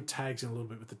 That sort of tags in a little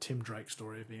bit with the Tim Drake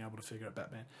story of being able to figure out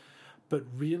Batman. But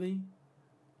really,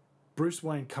 Bruce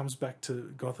Wayne comes back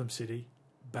to Gotham City,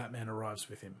 Batman arrives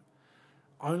with him.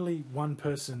 Only one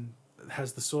person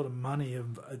has the sort of money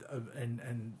and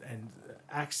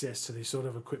access to this sort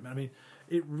of equipment. I mean,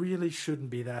 it really shouldn't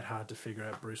be that hard to figure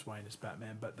out Bruce Wayne as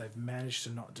Batman, but they've managed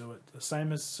to not do it. The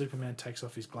same as Superman takes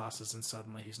off his glasses and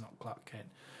suddenly he's not Clark Kent.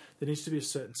 There needs to be a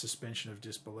certain suspension of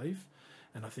disbelief,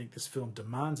 and I think this film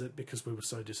demands it because we were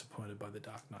so disappointed by The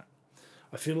Dark Knight.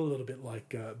 I feel a little bit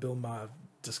like Bill Maher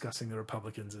discussing the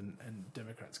Republicans and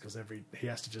Democrats, because he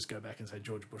has to just go back and say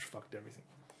George Bush fucked everything.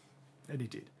 And he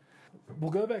did.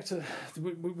 We'll go back to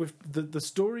the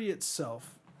story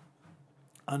itself.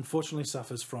 Unfortunately,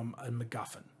 suffers from a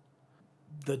MacGuffin.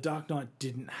 The Dark Knight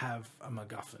didn't have a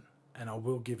MacGuffin, and I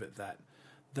will give it that.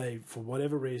 For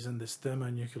whatever reason, this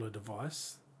thermonuclear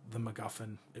device the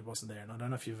MacGuffin, it wasn't there. And I don't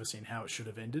know if you've ever seen How It Should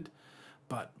Have Ended,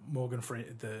 but Morgan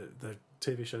Freeman, the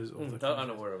TV shows... Or the I'm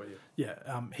not aware of it. Yeah,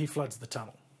 he floods the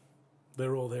tunnel.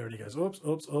 They're all there and he goes, oops,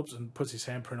 oops, oops, and puts his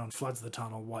handprint on, floods the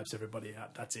tunnel, wipes everybody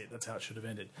out. That's it. That's how it should have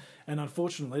ended. And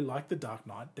unfortunately, like The Dark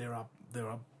Knight, there are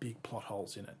big plot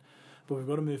holes in it. But we've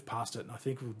got to move past it, and I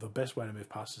think the best way to move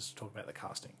past it is to talk about the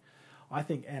casting. I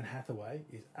think Anne Hathaway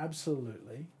is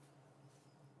absolutely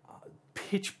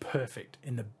pitch perfect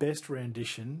in the best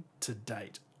rendition to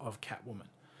date of Catwoman.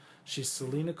 She's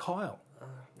Selena Kyle.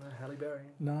 No, Halle Berry.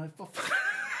 No,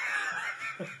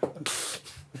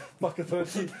 fuck I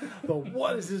thought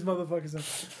what is this motherfucker's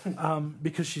name?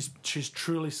 Because she's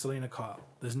truly Selena Kyle.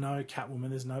 There's no Catwoman,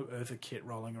 there's no Eartha Kitt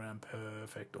rolling around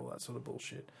perfect, all that sort of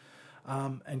bullshit.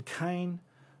 And Kane,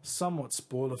 somewhat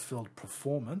spoiler-filled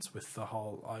performance with the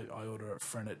whole I order at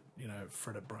Fred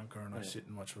at Brunker and I sit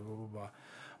and watch blah, blah, blah, blah.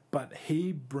 But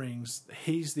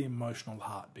he's the emotional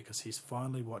heart because he's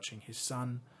finally watching his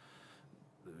son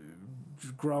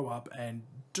grow up and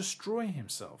destroy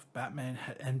himself.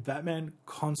 Batman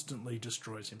constantly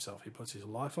destroys himself. He puts his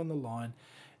life on the line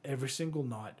every single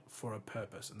night for a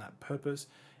purpose, and that purpose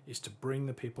is to bring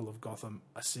the people of Gotham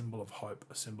a symbol of hope,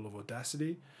 a symbol of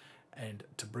audacity, and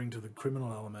to bring to the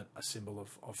criminal element a symbol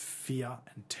of fear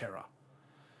and terror.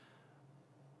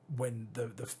 When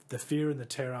the fear and the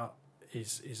terror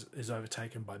is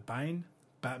overtaken by Bane,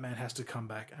 Batman has to come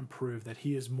back and prove that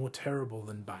he is more terrible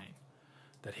than Bane.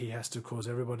 That he has to cause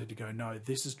everybody to go, no,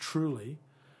 this is truly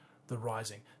the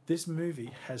Rising. This movie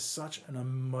has such an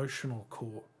emotional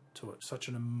core to it, such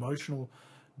an emotional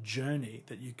journey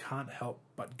that you can't help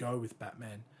but go with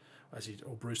Batman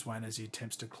or Bruce Wayne as he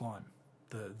attempts to climb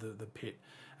the pit.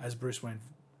 As Bruce Wayne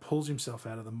pulls himself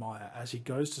out of the mire, as he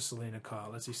goes to Selena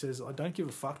Kyle, as he says, I don't give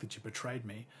a fuck that you betrayed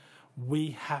me.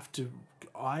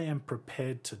 I am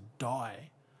prepared to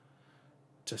die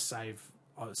to save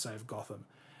Gotham.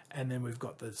 And then we've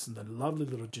got the lovely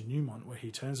little denouement where he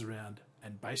turns around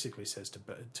and basically says to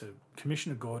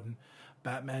Commissioner Gordon,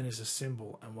 Batman is a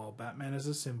symbol, and while Batman as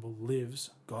a symbol lives,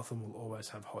 Gotham will always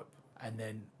have hope. And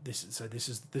then this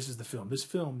is the film. This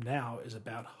film now is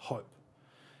about hope,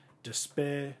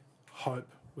 despair, hope.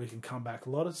 We can come back. A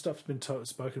lot of stuff's been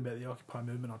spoken about the Occupy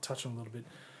movement. I'll touch on a little bit.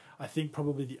 I think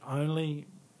probably the only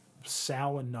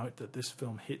sour note that this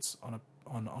film hits on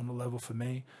a level for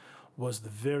me was the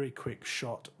very quick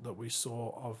shot that we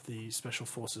saw of the Special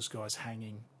Forces guys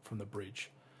hanging from the bridge.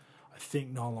 I think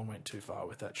Nolan went too far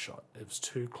with that shot. It was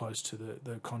too close to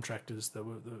the contractors that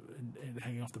were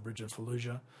hanging off the bridge in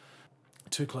Fallujah,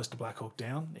 too close to Black Hawk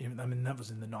Down. That was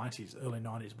in the 90s, early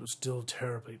 90s, but still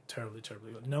terribly, terribly,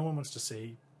 terribly. No one wants to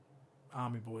see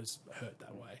army boys hurt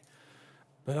that way.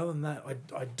 But other than that,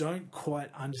 I don't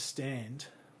quite understand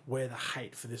where the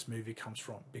hate for this movie comes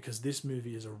from, because this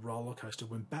movie is a roller coaster.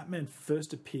 When Batman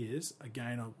first appears,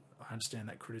 again, I understand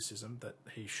that criticism that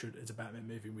it's a Batman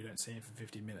movie and we don't see him for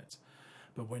 50 minutes.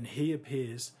 But when he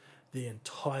appears, the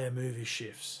entire movie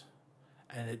shifts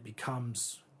and it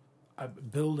becomes a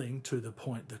building to the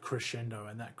point, the crescendo,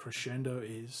 and that crescendo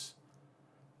is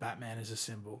Batman as a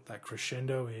symbol. That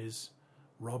crescendo is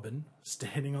Robin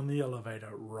standing on the elevator,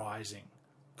 rising.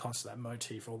 Constant, that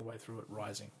motif all the way through it,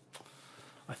 rising.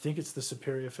 I think it's the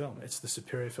superior film. It's the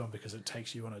superior film because it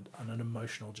takes you on an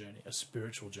emotional journey, a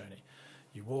spiritual journey.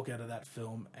 You walk out of that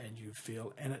film and you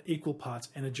feel equal parts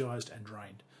energized and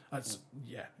drained.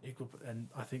 Equal. And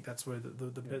I think that's where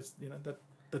the best,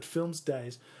 that film's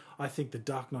days. I think The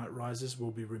Dark Knight Rises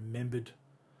will be remembered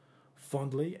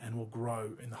fondly and will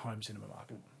grow in the home cinema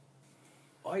market.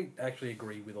 I actually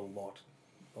agree with a lot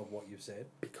of what you've said.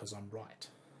 Because I'm right.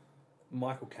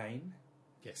 Michael Caine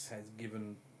has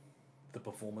given the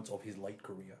performance of his late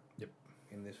career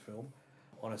in this film.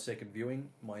 On a second viewing,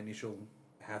 my initial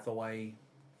Hathaway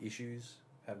issues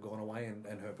have gone away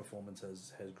and her performance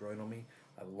has grown on me.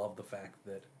 I love the fact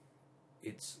that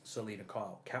it's Selena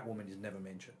Kyle. Catwoman is never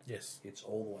mentioned. Yes. It's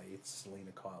all the way, it's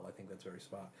Selena Kyle. I think that's very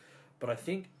smart. But I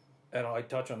think, and I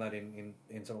touch on that in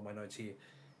some of my notes here,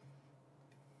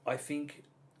 I think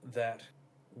that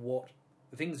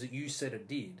the things that you said it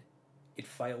did, it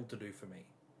failed to do for me.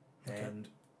 Okay. And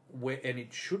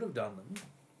it should have done them,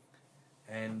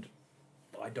 and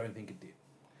I don't think it did.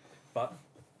 But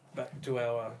back to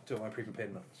my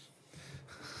pre-prepared notes.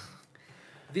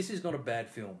 This is not a bad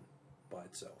film by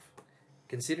itself.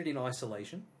 Considered in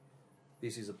isolation,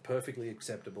 this is a perfectly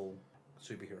acceptable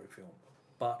superhero film.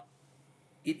 But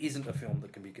it isn't a film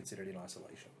that can be considered in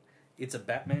isolation. It's a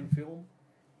Batman film.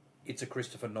 It's a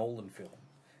Christopher Nolan film.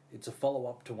 It's a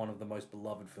follow-up to one of the most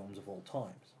beloved films of all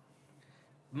times.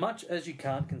 Much as you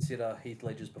can't consider Heath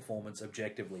Ledger's performance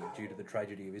objectively due to the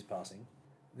tragedy of his passing,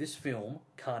 this film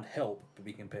can't help but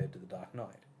be compared to The Dark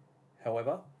Knight.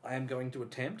 However, I am going to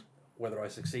attempt, whether I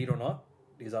succeed or not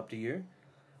is up to you,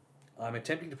 I'm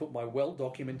attempting to put my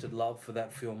well-documented love for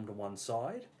that film to one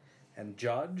side and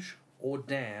judge or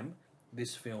damn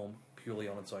this film purely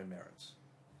on its own merits.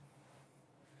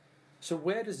 So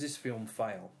where does this film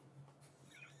fail?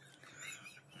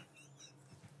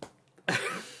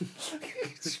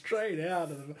 Straight out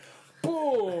of the...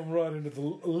 Boom! Right into the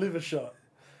liver shot.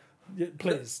 Yeah,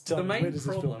 please, tell me, where does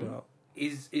this film go?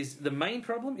 The main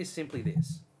problem is simply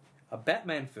this. A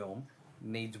Batman film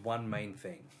needs one main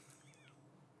thing.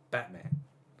 Batman.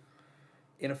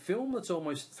 In a film that's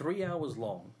almost 3 hours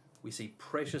long, we see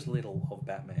precious little of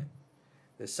Batman.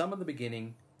 There's some at the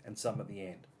beginning and some at the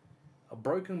end. A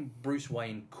broken Bruce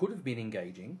Wayne could have been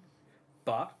engaging,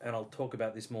 but, and I'll talk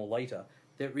about this more later,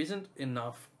 there isn't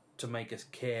enough to make us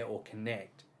care or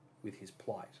connect with his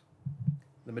plight.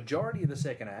 The majority of the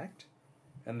second act,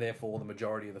 and therefore the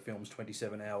majority of the film's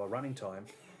 27-hour running time,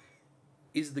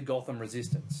 is the Gotham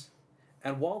resistance.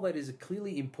 And while that is a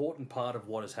clearly important part of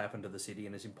what has happened to the city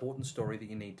and is an important story that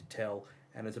you need to tell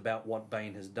and is about what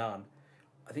Bane has done,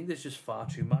 I think there's just far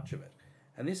too much of it.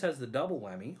 And this has the double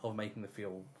whammy of making the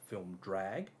film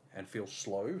drag and feel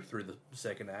slow through the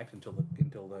second act until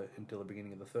the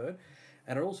beginning of the third.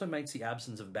 And it also makes the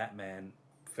absence of Batman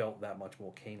felt that much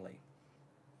more keenly.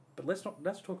 But let's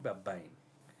talk about Bane.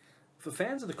 For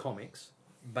fans of the comics,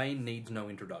 Bane needs no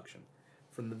introduction.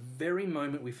 From the very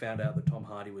moment we found out that Tom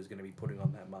Hardy was going to be putting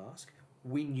on that mask,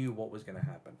 we knew what was going to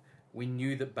happen. We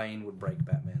knew that Bane would break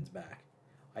Batman's back.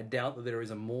 I doubt that there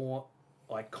is a more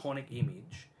iconic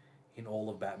image in all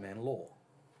of Batman lore.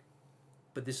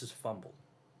 But this is fumble.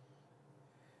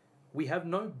 We have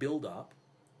no build-up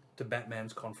to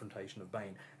Batman's confrontation of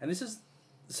Bane. And this is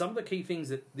some of the key things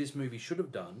that this movie should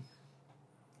have done.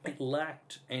 It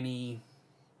lacked any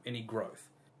growth.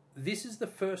 This is the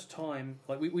first time,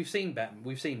 we've seen Batman,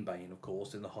 we've seen Bane, of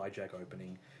course, in the hijack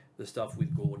opening, the stuff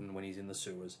with Gordon when he's in the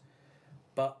sewers.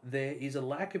 But there is a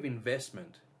lack of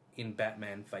investment in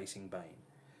Batman facing Bane.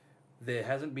 There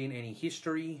hasn't been any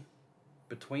history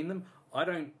between them. I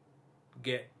don't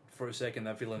get for a second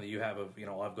that feeling that you have of,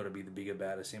 I've got to be the bigger,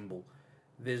 badder symbol.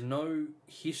 There's no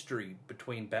history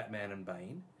between Batman and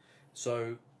Bane.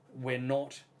 So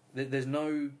there's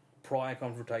no prior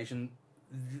confrontation.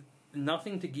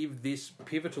 Nothing to give this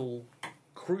pivotal,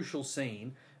 crucial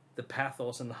scene the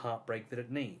pathos and the heartbreak that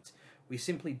it needs. We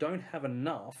simply don't have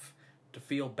enough to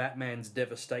feel Batman's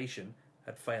devastation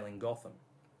at failing Gotham.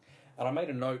 And I made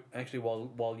a note, actually,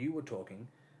 while you were talking.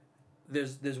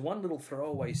 There's one little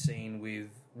throwaway scene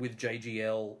with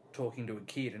JGL talking to a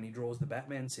kid, and he draws the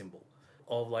Batman symbol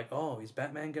of is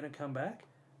Batman going to come back?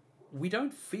 We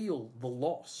don't feel the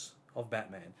loss of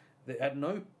Batman. At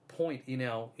no point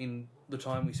in the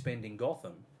time we spend in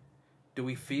Gotham do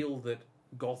we feel that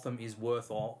Gotham is worse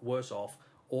off,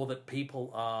 or that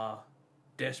people are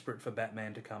desperate for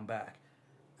Batman to come back.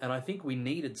 And I think we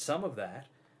needed some of that,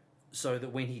 so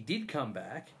that when he did come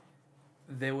back,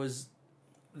 there was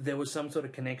some sort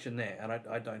of connection there, and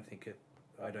I don't think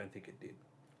it did.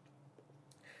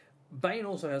 Bane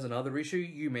also has another issue.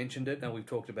 You mentioned it, and we've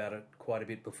talked about it quite a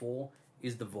bit before,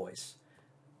 is the voice.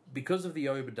 Because of the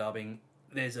overdubbing,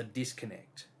 there's a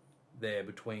disconnect there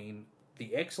between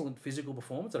the excellent physical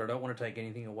performance, and I don't want to take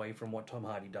anything away from what Tom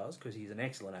Hardy does, because he's an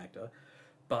excellent actor,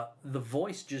 but the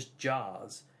voice just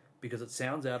jars because it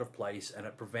sounds out of place and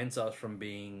it prevents us from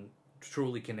being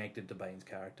truly connected to Bane's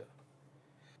character.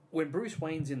 When Bruce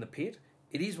Wayne's in the pit,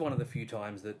 it is one of the few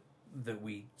times that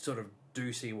we sort of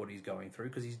do see what he's going through,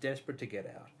 because he's desperate to get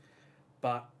out.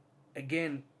 But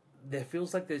again, there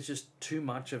feels like there's just too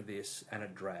much of this and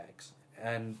it drags.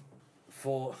 And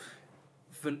for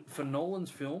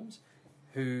Nolan's films,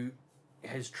 who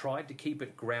has tried to keep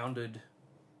it grounded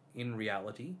in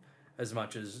reality as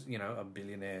much as, a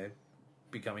billionaire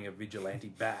becoming a vigilante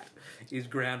bat is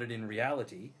grounded in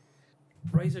reality,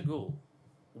 Ra's al Ghul,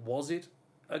 was it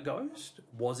a ghost?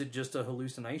 Was it just a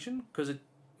hallucination? Because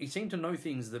he seemed to know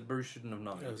things that Bruce shouldn't have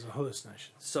known. It was a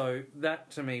hallucination. So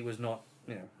that, to me, was not,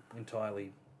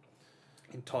 entirely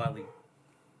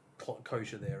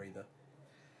kosher there either.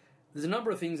 There's a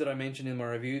number of things that I mentioned in my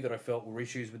review that I felt were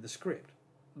issues with the script.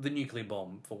 The nuclear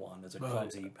bomb, for one, as a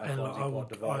clumsy plot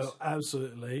device.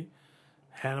 Absolutely,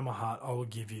 hand on my heart, I will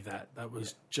give you that. That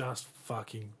was just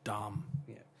fucking dumb.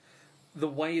 Yeah. The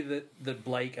way that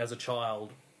Blake, as a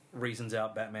child, reasons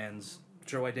out Batman's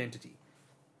true identity.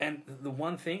 And the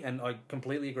one thing, and I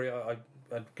completely agree, I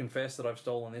confess that I've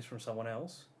stolen this from someone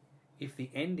else. If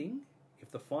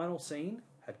the final scene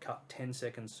had cut 10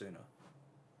 seconds sooner.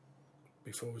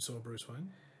 Before we saw Bruce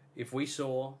Wayne? If we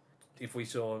saw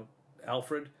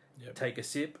Alfred, Yep. take a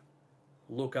sip,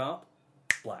 look up,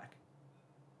 black.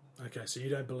 Okay, so you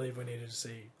don't believe we needed to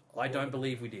see... I don't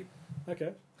believe we did.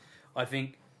 Okay. I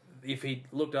think if he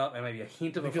looked up and maybe a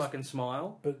hint of a fucking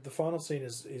smile... But the final scene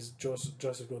is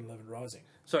Joseph Gordon-Levitt rising.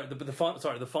 Sorry,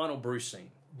 the final Bruce scene.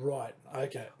 Right,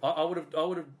 okay. I would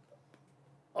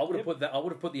have put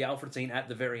the Alfred scene at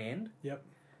the very end. Yep.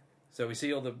 So we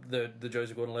see all the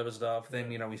Joseph Gordon-Levitt stuff. Then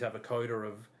we have a coda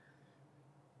of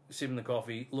sipping the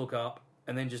coffee, look up,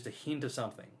 and then just a hint of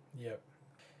something. Yep.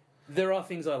 There are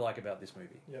things I like about this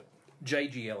movie. Yep.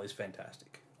 JGL is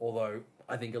fantastic, although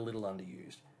I think a little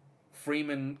underused.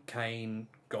 Freeman, Kane,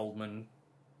 Oldman.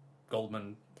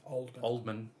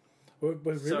 We're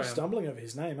really stumbling over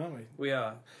his name, aren't we? We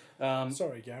are.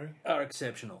 Sorry, Gary. Are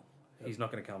exceptional. Yep. He's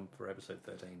not going to come for episode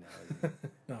 13 now, is he?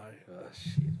 No. Oh,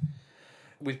 shit.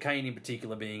 With Kane in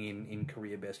particular being in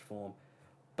career best form.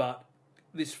 But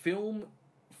this film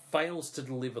fails to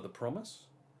deliver the promise.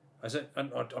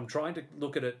 I'm trying to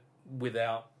look at it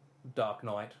without Dark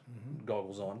Knight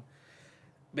goggles on,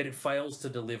 but it fails to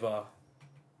deliver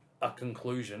a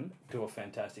conclusion to a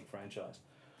fantastic franchise.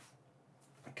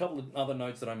 A couple of other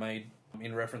notes that I made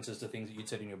in references to things that you'd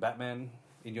said in your Batman,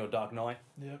 in your Dark Knight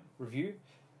review.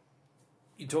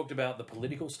 You talked about the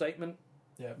political statement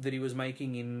that he was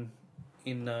making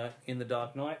in the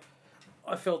Dark Knight.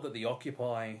 I felt that the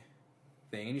Occupy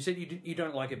thing, and you said you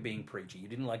don't like it being preachy. You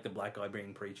didn't like the black guy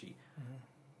being preachy.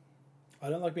 I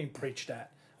don't like being preached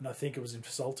at, and I think it was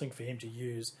insulting for him to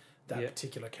use that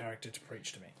particular character to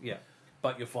preach to me. Yeah,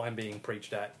 but you're fine being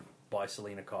preached at by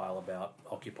Selena Kyle about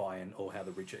Occupy or how the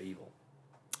rich are evil.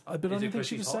 But I don't think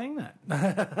she was saying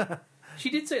that. She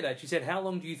did say that. She said, "How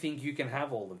long do you think you can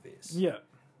have all of this?" Yeah.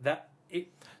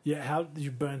 Yeah, how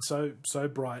you burn so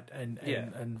bright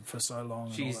and for so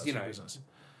long. She's and all that business.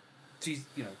 She's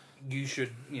you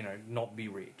should not be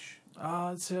rich.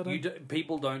 See,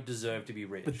 people don't deserve to be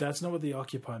rich. But that's not what the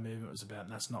Occupy movement was about,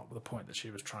 and that's not the point that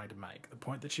she was trying to make. The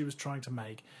point that she was trying to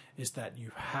make is that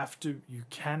you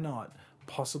cannot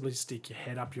possibly stick your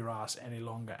head up your ass any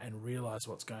longer and realize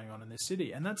what's going on in this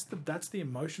city. And that's the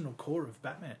emotional core of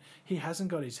Batman. He hasn't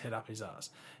got his head up his ass.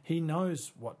 He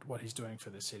knows what he's doing for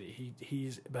the city.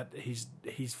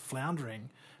 He's floundering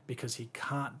because he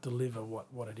can't deliver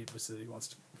what it is that he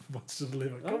wants to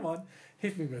deliver. Come on,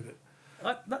 hit me with it.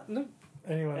 No.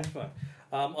 Anyway, that's fine.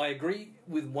 I agree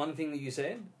with one thing that you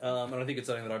said, and I think it's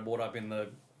something that I brought up in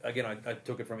I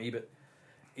took it from Ebert,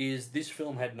 is this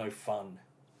film had no fun.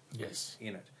 Yes.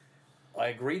 In it. I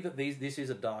agree that this is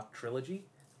a dark trilogy.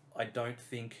 I don't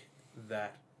think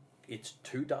that it's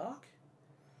too dark,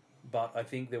 but I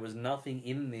think there was nothing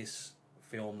in this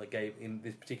film that gave, in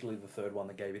this particularly the third one,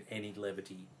 that gave it any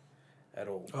levity at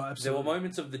all. Oh, absolutely. There were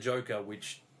moments of the Joker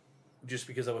which, just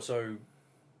because they were so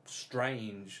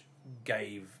strange,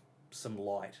 gave some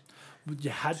light.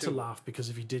 You had to laugh, because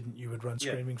if you didn't, you would run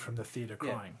screaming from the theatre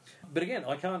crying. Yeah. But again,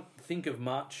 I can't think of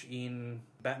much in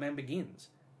Batman Begins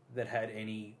that had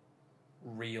any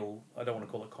real, I don't want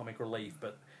to call it comic relief,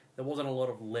 but there wasn't a lot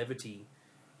of levity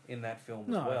in that film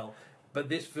as well. But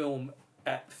this film,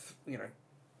 at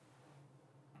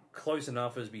close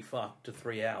enough as be fucked to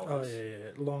 3 hours. Oh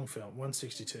yeah. Long film,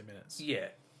 162 minutes. Yeah,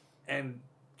 and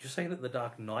you're saying that The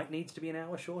Dark Knight needs to be an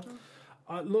hour shorter?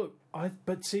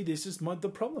 But see, this is the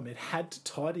problem. It had to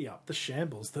tidy up the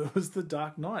shambles that was The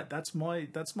Dark Knight. That's my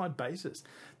basis.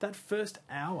 That first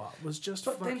hour was just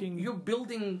fucking. You're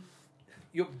building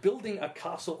a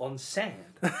castle on sand.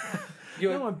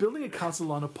 No, I'm building a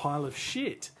castle on a pile of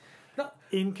shit. No,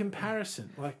 in comparison,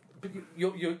 like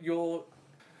you're.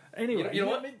 Anyway, you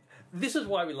know what? I mean, this is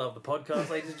why we love the podcast,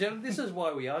 ladies and gentlemen. This is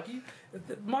why we argue.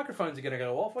 The microphones are going to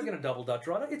go off. We're going to double Dutch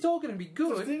right. It's all going to be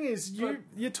good. The thing is,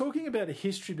 you're talking about a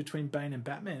history between Bane and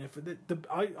Batman.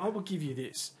 I will give you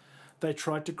this. They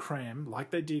tried to cram,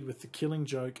 like they did with The Killing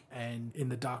Joke and in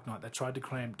The Dark Knight, they tried to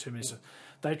cram 2 minutes.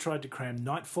 They tried to cram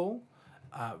Nightfall,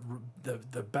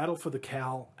 the Battle for the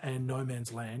Cowl, and No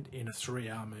Man's Land in a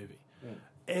 3-hour movie.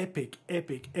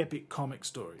 Epic comic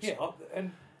stories. Yeah,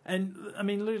 and I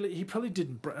mean, literally, he probably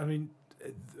didn't. I mean,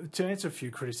 to answer a few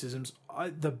criticisms,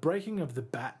 the breaking of the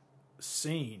bat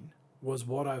scene was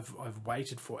what I've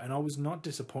waited for, and I was not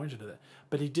disappointed at it.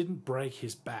 But he didn't break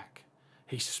his back;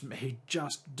 he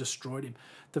just destroyed him.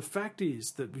 The fact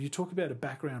is that when you talk about a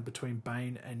background between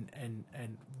Bane and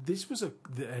this was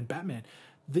and Batman.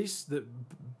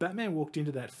 Batman walked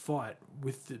into that fight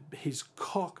with his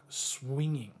cock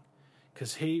swinging,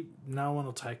 because no one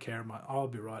will take care of I'll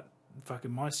be right.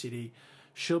 Fucking my city,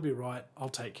 she'll be right. I'll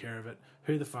take care of it.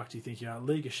 Who the fuck do you think you are?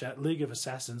 League of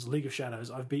Assassins, League of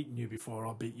Shadows. I've beaten you before.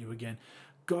 I'll beat you again.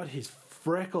 got his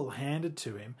freckle handed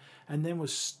to him and then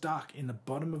was stuck in the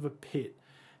bottom of a pit,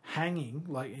 hanging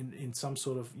like in some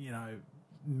sort of,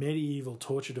 medieval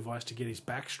torture device to get his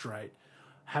back straight,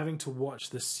 having to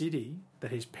watch the city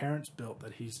that his parents built,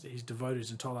 that he's devoted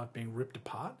his entire life, being ripped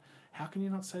apart. How can you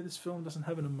not say this film doesn't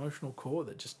have an emotional core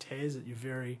that just tears at you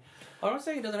very... I'm not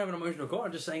saying it doesn't have an emotional core,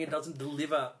 I'm just saying it doesn't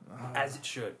deliver as it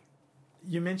should.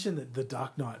 You mentioned that The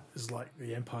Dark Knight is like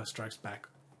The Empire Strikes Back.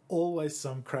 Always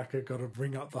some cracker got to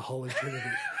bring up the Holy Trinity.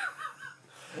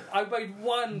 I made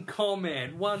one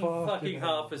comment, one fucking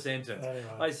half a sentence. Anyway.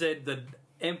 I said The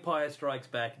Empire Strikes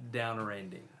Back downer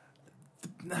ending.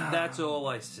 That's all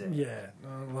I said. Yeah,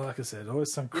 like I said,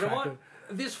 always some cracker... You know what?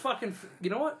 This fucking...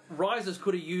 You know what? Risers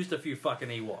could have used a few fucking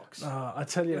Ewoks. I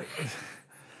tell you...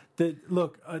 the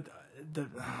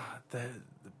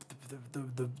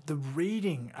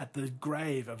reading at the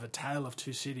grave of A Tale of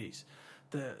Two Cities...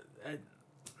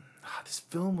 this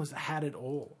film had it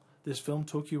all. This film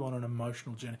took you on an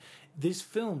emotional journey. This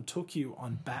film took you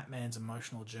on Batman's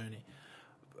emotional journey.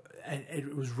 And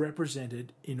it was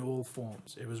represented in all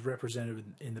forms. It was represented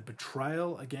in the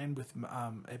betrayal, again, with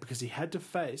because he had to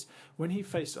face... When he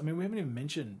faced... I mean, we haven't even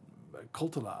mentioned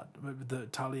Coulthard, the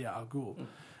Talia al Ghul.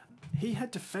 He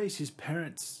had to face his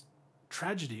parents'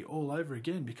 tragedy all over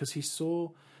again because he saw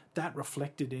that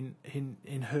reflected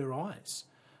in her eyes.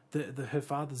 Her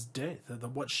father's death,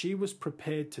 what she was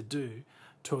prepared to do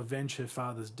to avenge her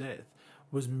father's death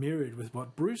was mirrored with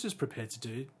what Bruce is prepared to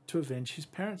do to avenge his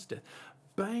parents' death.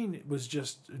 Bane was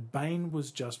just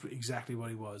exactly what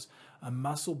he was, a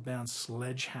muscle-bound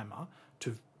sledgehammer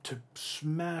to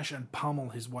smash and pummel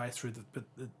his way through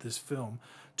this film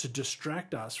to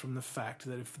distract us from the fact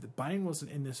that if the Bane wasn't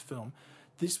in this film,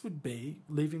 this would be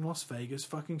leaving Las Vegas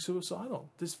fucking suicidal.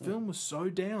 This film was so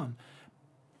down,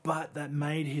 but that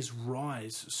made his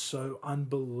rise so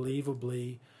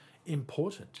unbelievably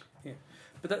important. Yeah,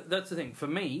 but that's the thing. For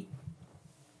me,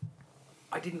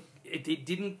 it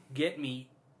didn't get me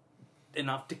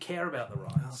enough to care about the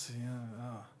rise.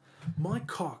 My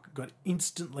cock got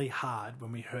instantly hard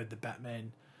when we heard the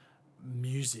Batman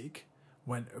music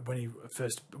when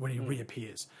he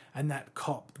reappears, and that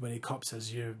cop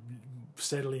says, "You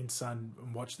settle in, son,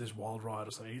 and watch this wild ride"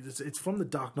 or something. It's from The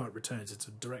Dark Knight Returns. It's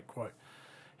a direct quote.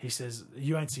 He says,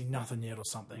 "You ain't seen nothing yet" or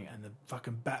something, and the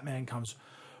fucking Batman comes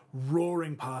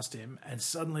roaring past him, and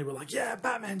suddenly we're like, "Yeah,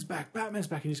 Batman's back,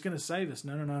 and he's going to save us."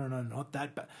 No, not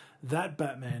that that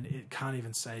Batman. It can't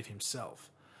even save himself.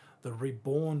 The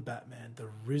reborn Batman, the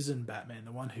risen Batman,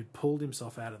 the one who pulled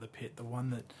himself out of the pit, the one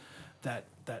that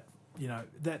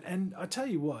and I tell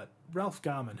you what, Ralph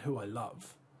Garman, who I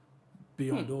love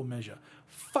beyond all measure,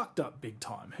 fucked up big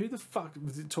time. Who the fuck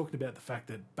was talking about the fact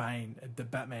that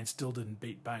Batman still didn't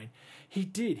beat Bane? He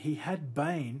did. He had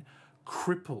Bane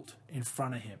crippled in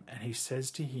front of him, and he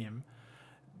says to him,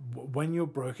 "When you're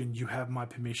broken, you have my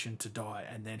permission to die."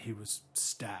 And then he was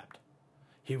stabbed.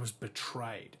 He was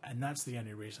betrayed, and that's the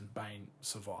only reason Bane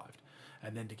survived.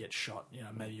 And then to get shot,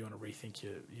 maybe you want to rethink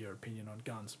your opinion on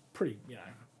guns. Pretty,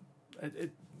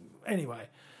 anyway.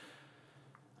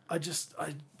 I just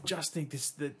think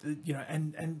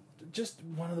and just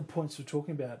one of the points we're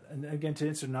talking about, and again to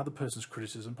answer another person's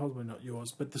criticism, probably not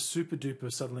yours, but the super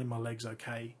duper suddenly my leg's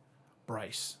okay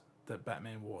brace that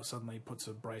Batman wore. Suddenly he puts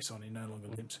a brace on, he no longer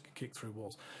limps and can kick through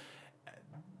walls.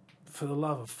 For the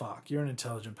love of fuck, you're an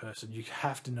intelligent person. You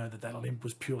have to know that limp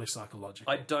was purely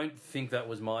psychological. I don't think that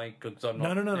was my... Cause I'm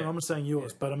not, no, I'm not saying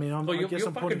yours, but I mean, I guess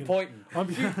I'm fucking pointing.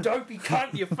 You dopey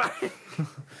cunt, you fucking...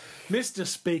 Mr.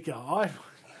 Speaker,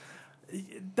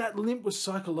 that limp was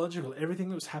psychological. Everything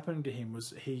that was happening to him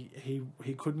was he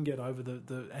couldn't get over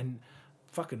the and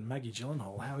fucking Maggie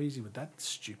Gyllenhaal. How easy would that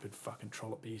stupid fucking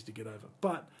trollop be to get over?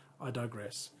 But I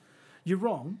digress. You're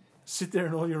wrong. Sit there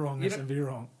in all your wrongness and be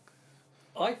wrong.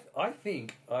 I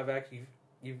think I've actually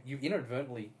you've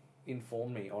inadvertently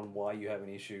informed me on why you have an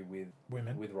issue with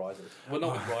women, with Risers. Well,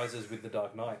 not with Risers, with The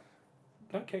Dark Knight.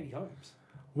 No, Katie Holmes.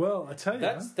 Well, I tell you,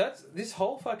 that's this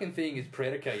whole fucking thing is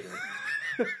predicated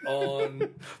on.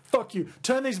 Fuck you!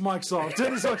 Turn these mics off.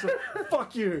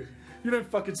 Fuck you! You don't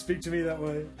fucking speak to me that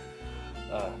way.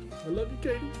 I love you,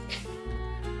 Katie.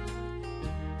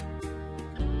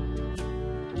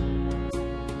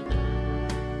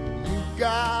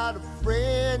 Got a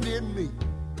friend in me.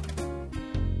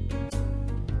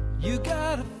 You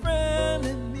got a friend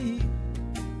in me.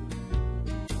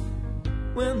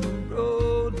 When the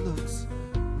road looks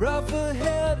rough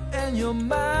ahead and you're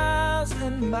miles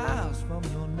and miles from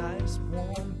your nice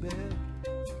warm bed,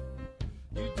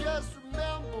 you just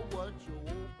remember what your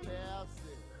old pal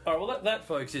said. All right, well that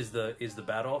folks is the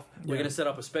bat off. We're going to set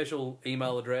up a special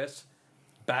email address,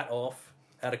 batoff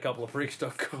at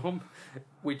acoupleofpricks.com,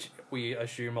 which we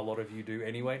assume a lot of you do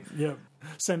anyway. Yep.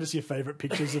 Send us your favourite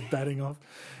pictures of batting off.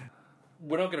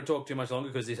 We're not going to talk too much longer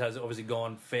because this has obviously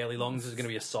gone fairly long. This is going to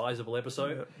be a sizable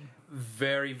episode. Yep.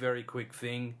 Very, very quick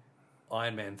thing.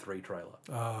 Iron Man 3 trailer.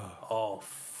 Oh,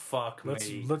 fuck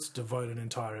me. Let's devote an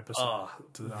entire episode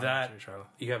to the Iron Man 3 trailer.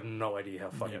 You have no idea how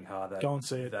fucking hard that... Go and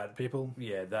see it, people.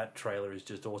 Yeah, that trailer is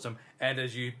just awesome. And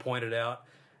as you pointed out,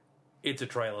 it's a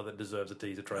trailer that deserves a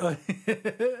teaser trailer.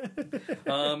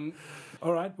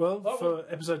 All right, well, for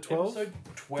episode 12,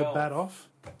 to bat off.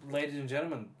 Ladies and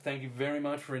gentlemen, thank you very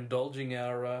much for indulging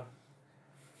us,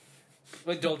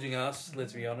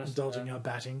 let's be honest. Indulging our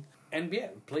batting. And yeah,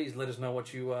 please let us know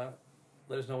what you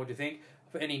think.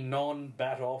 For any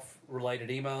non-bat-off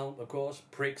related email, of course,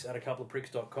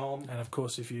 pricks@acoupleofpricks.com. And of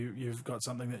course, if you've got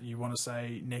something that you want to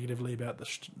say negatively about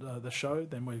the show,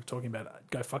 then we're talking about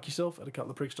go fuck yourself at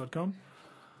acoupleofpricks.com.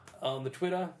 On the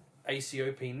Twitter,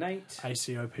 ACOP Nate.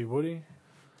 ACOP Woody.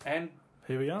 And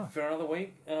here we are. For another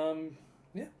week,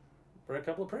 for a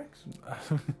couple of pricks.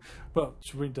 Well,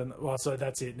 should we done that? Well, so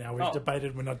that's it now. We've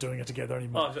debated we're not doing it together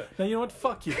anymore. Now, you know what?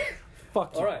 Fuck you.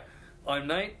 Fuck you. All right. I'm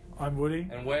Nate. I'm Woody.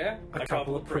 And we're a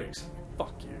couple of pricks.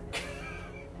 Fuck you.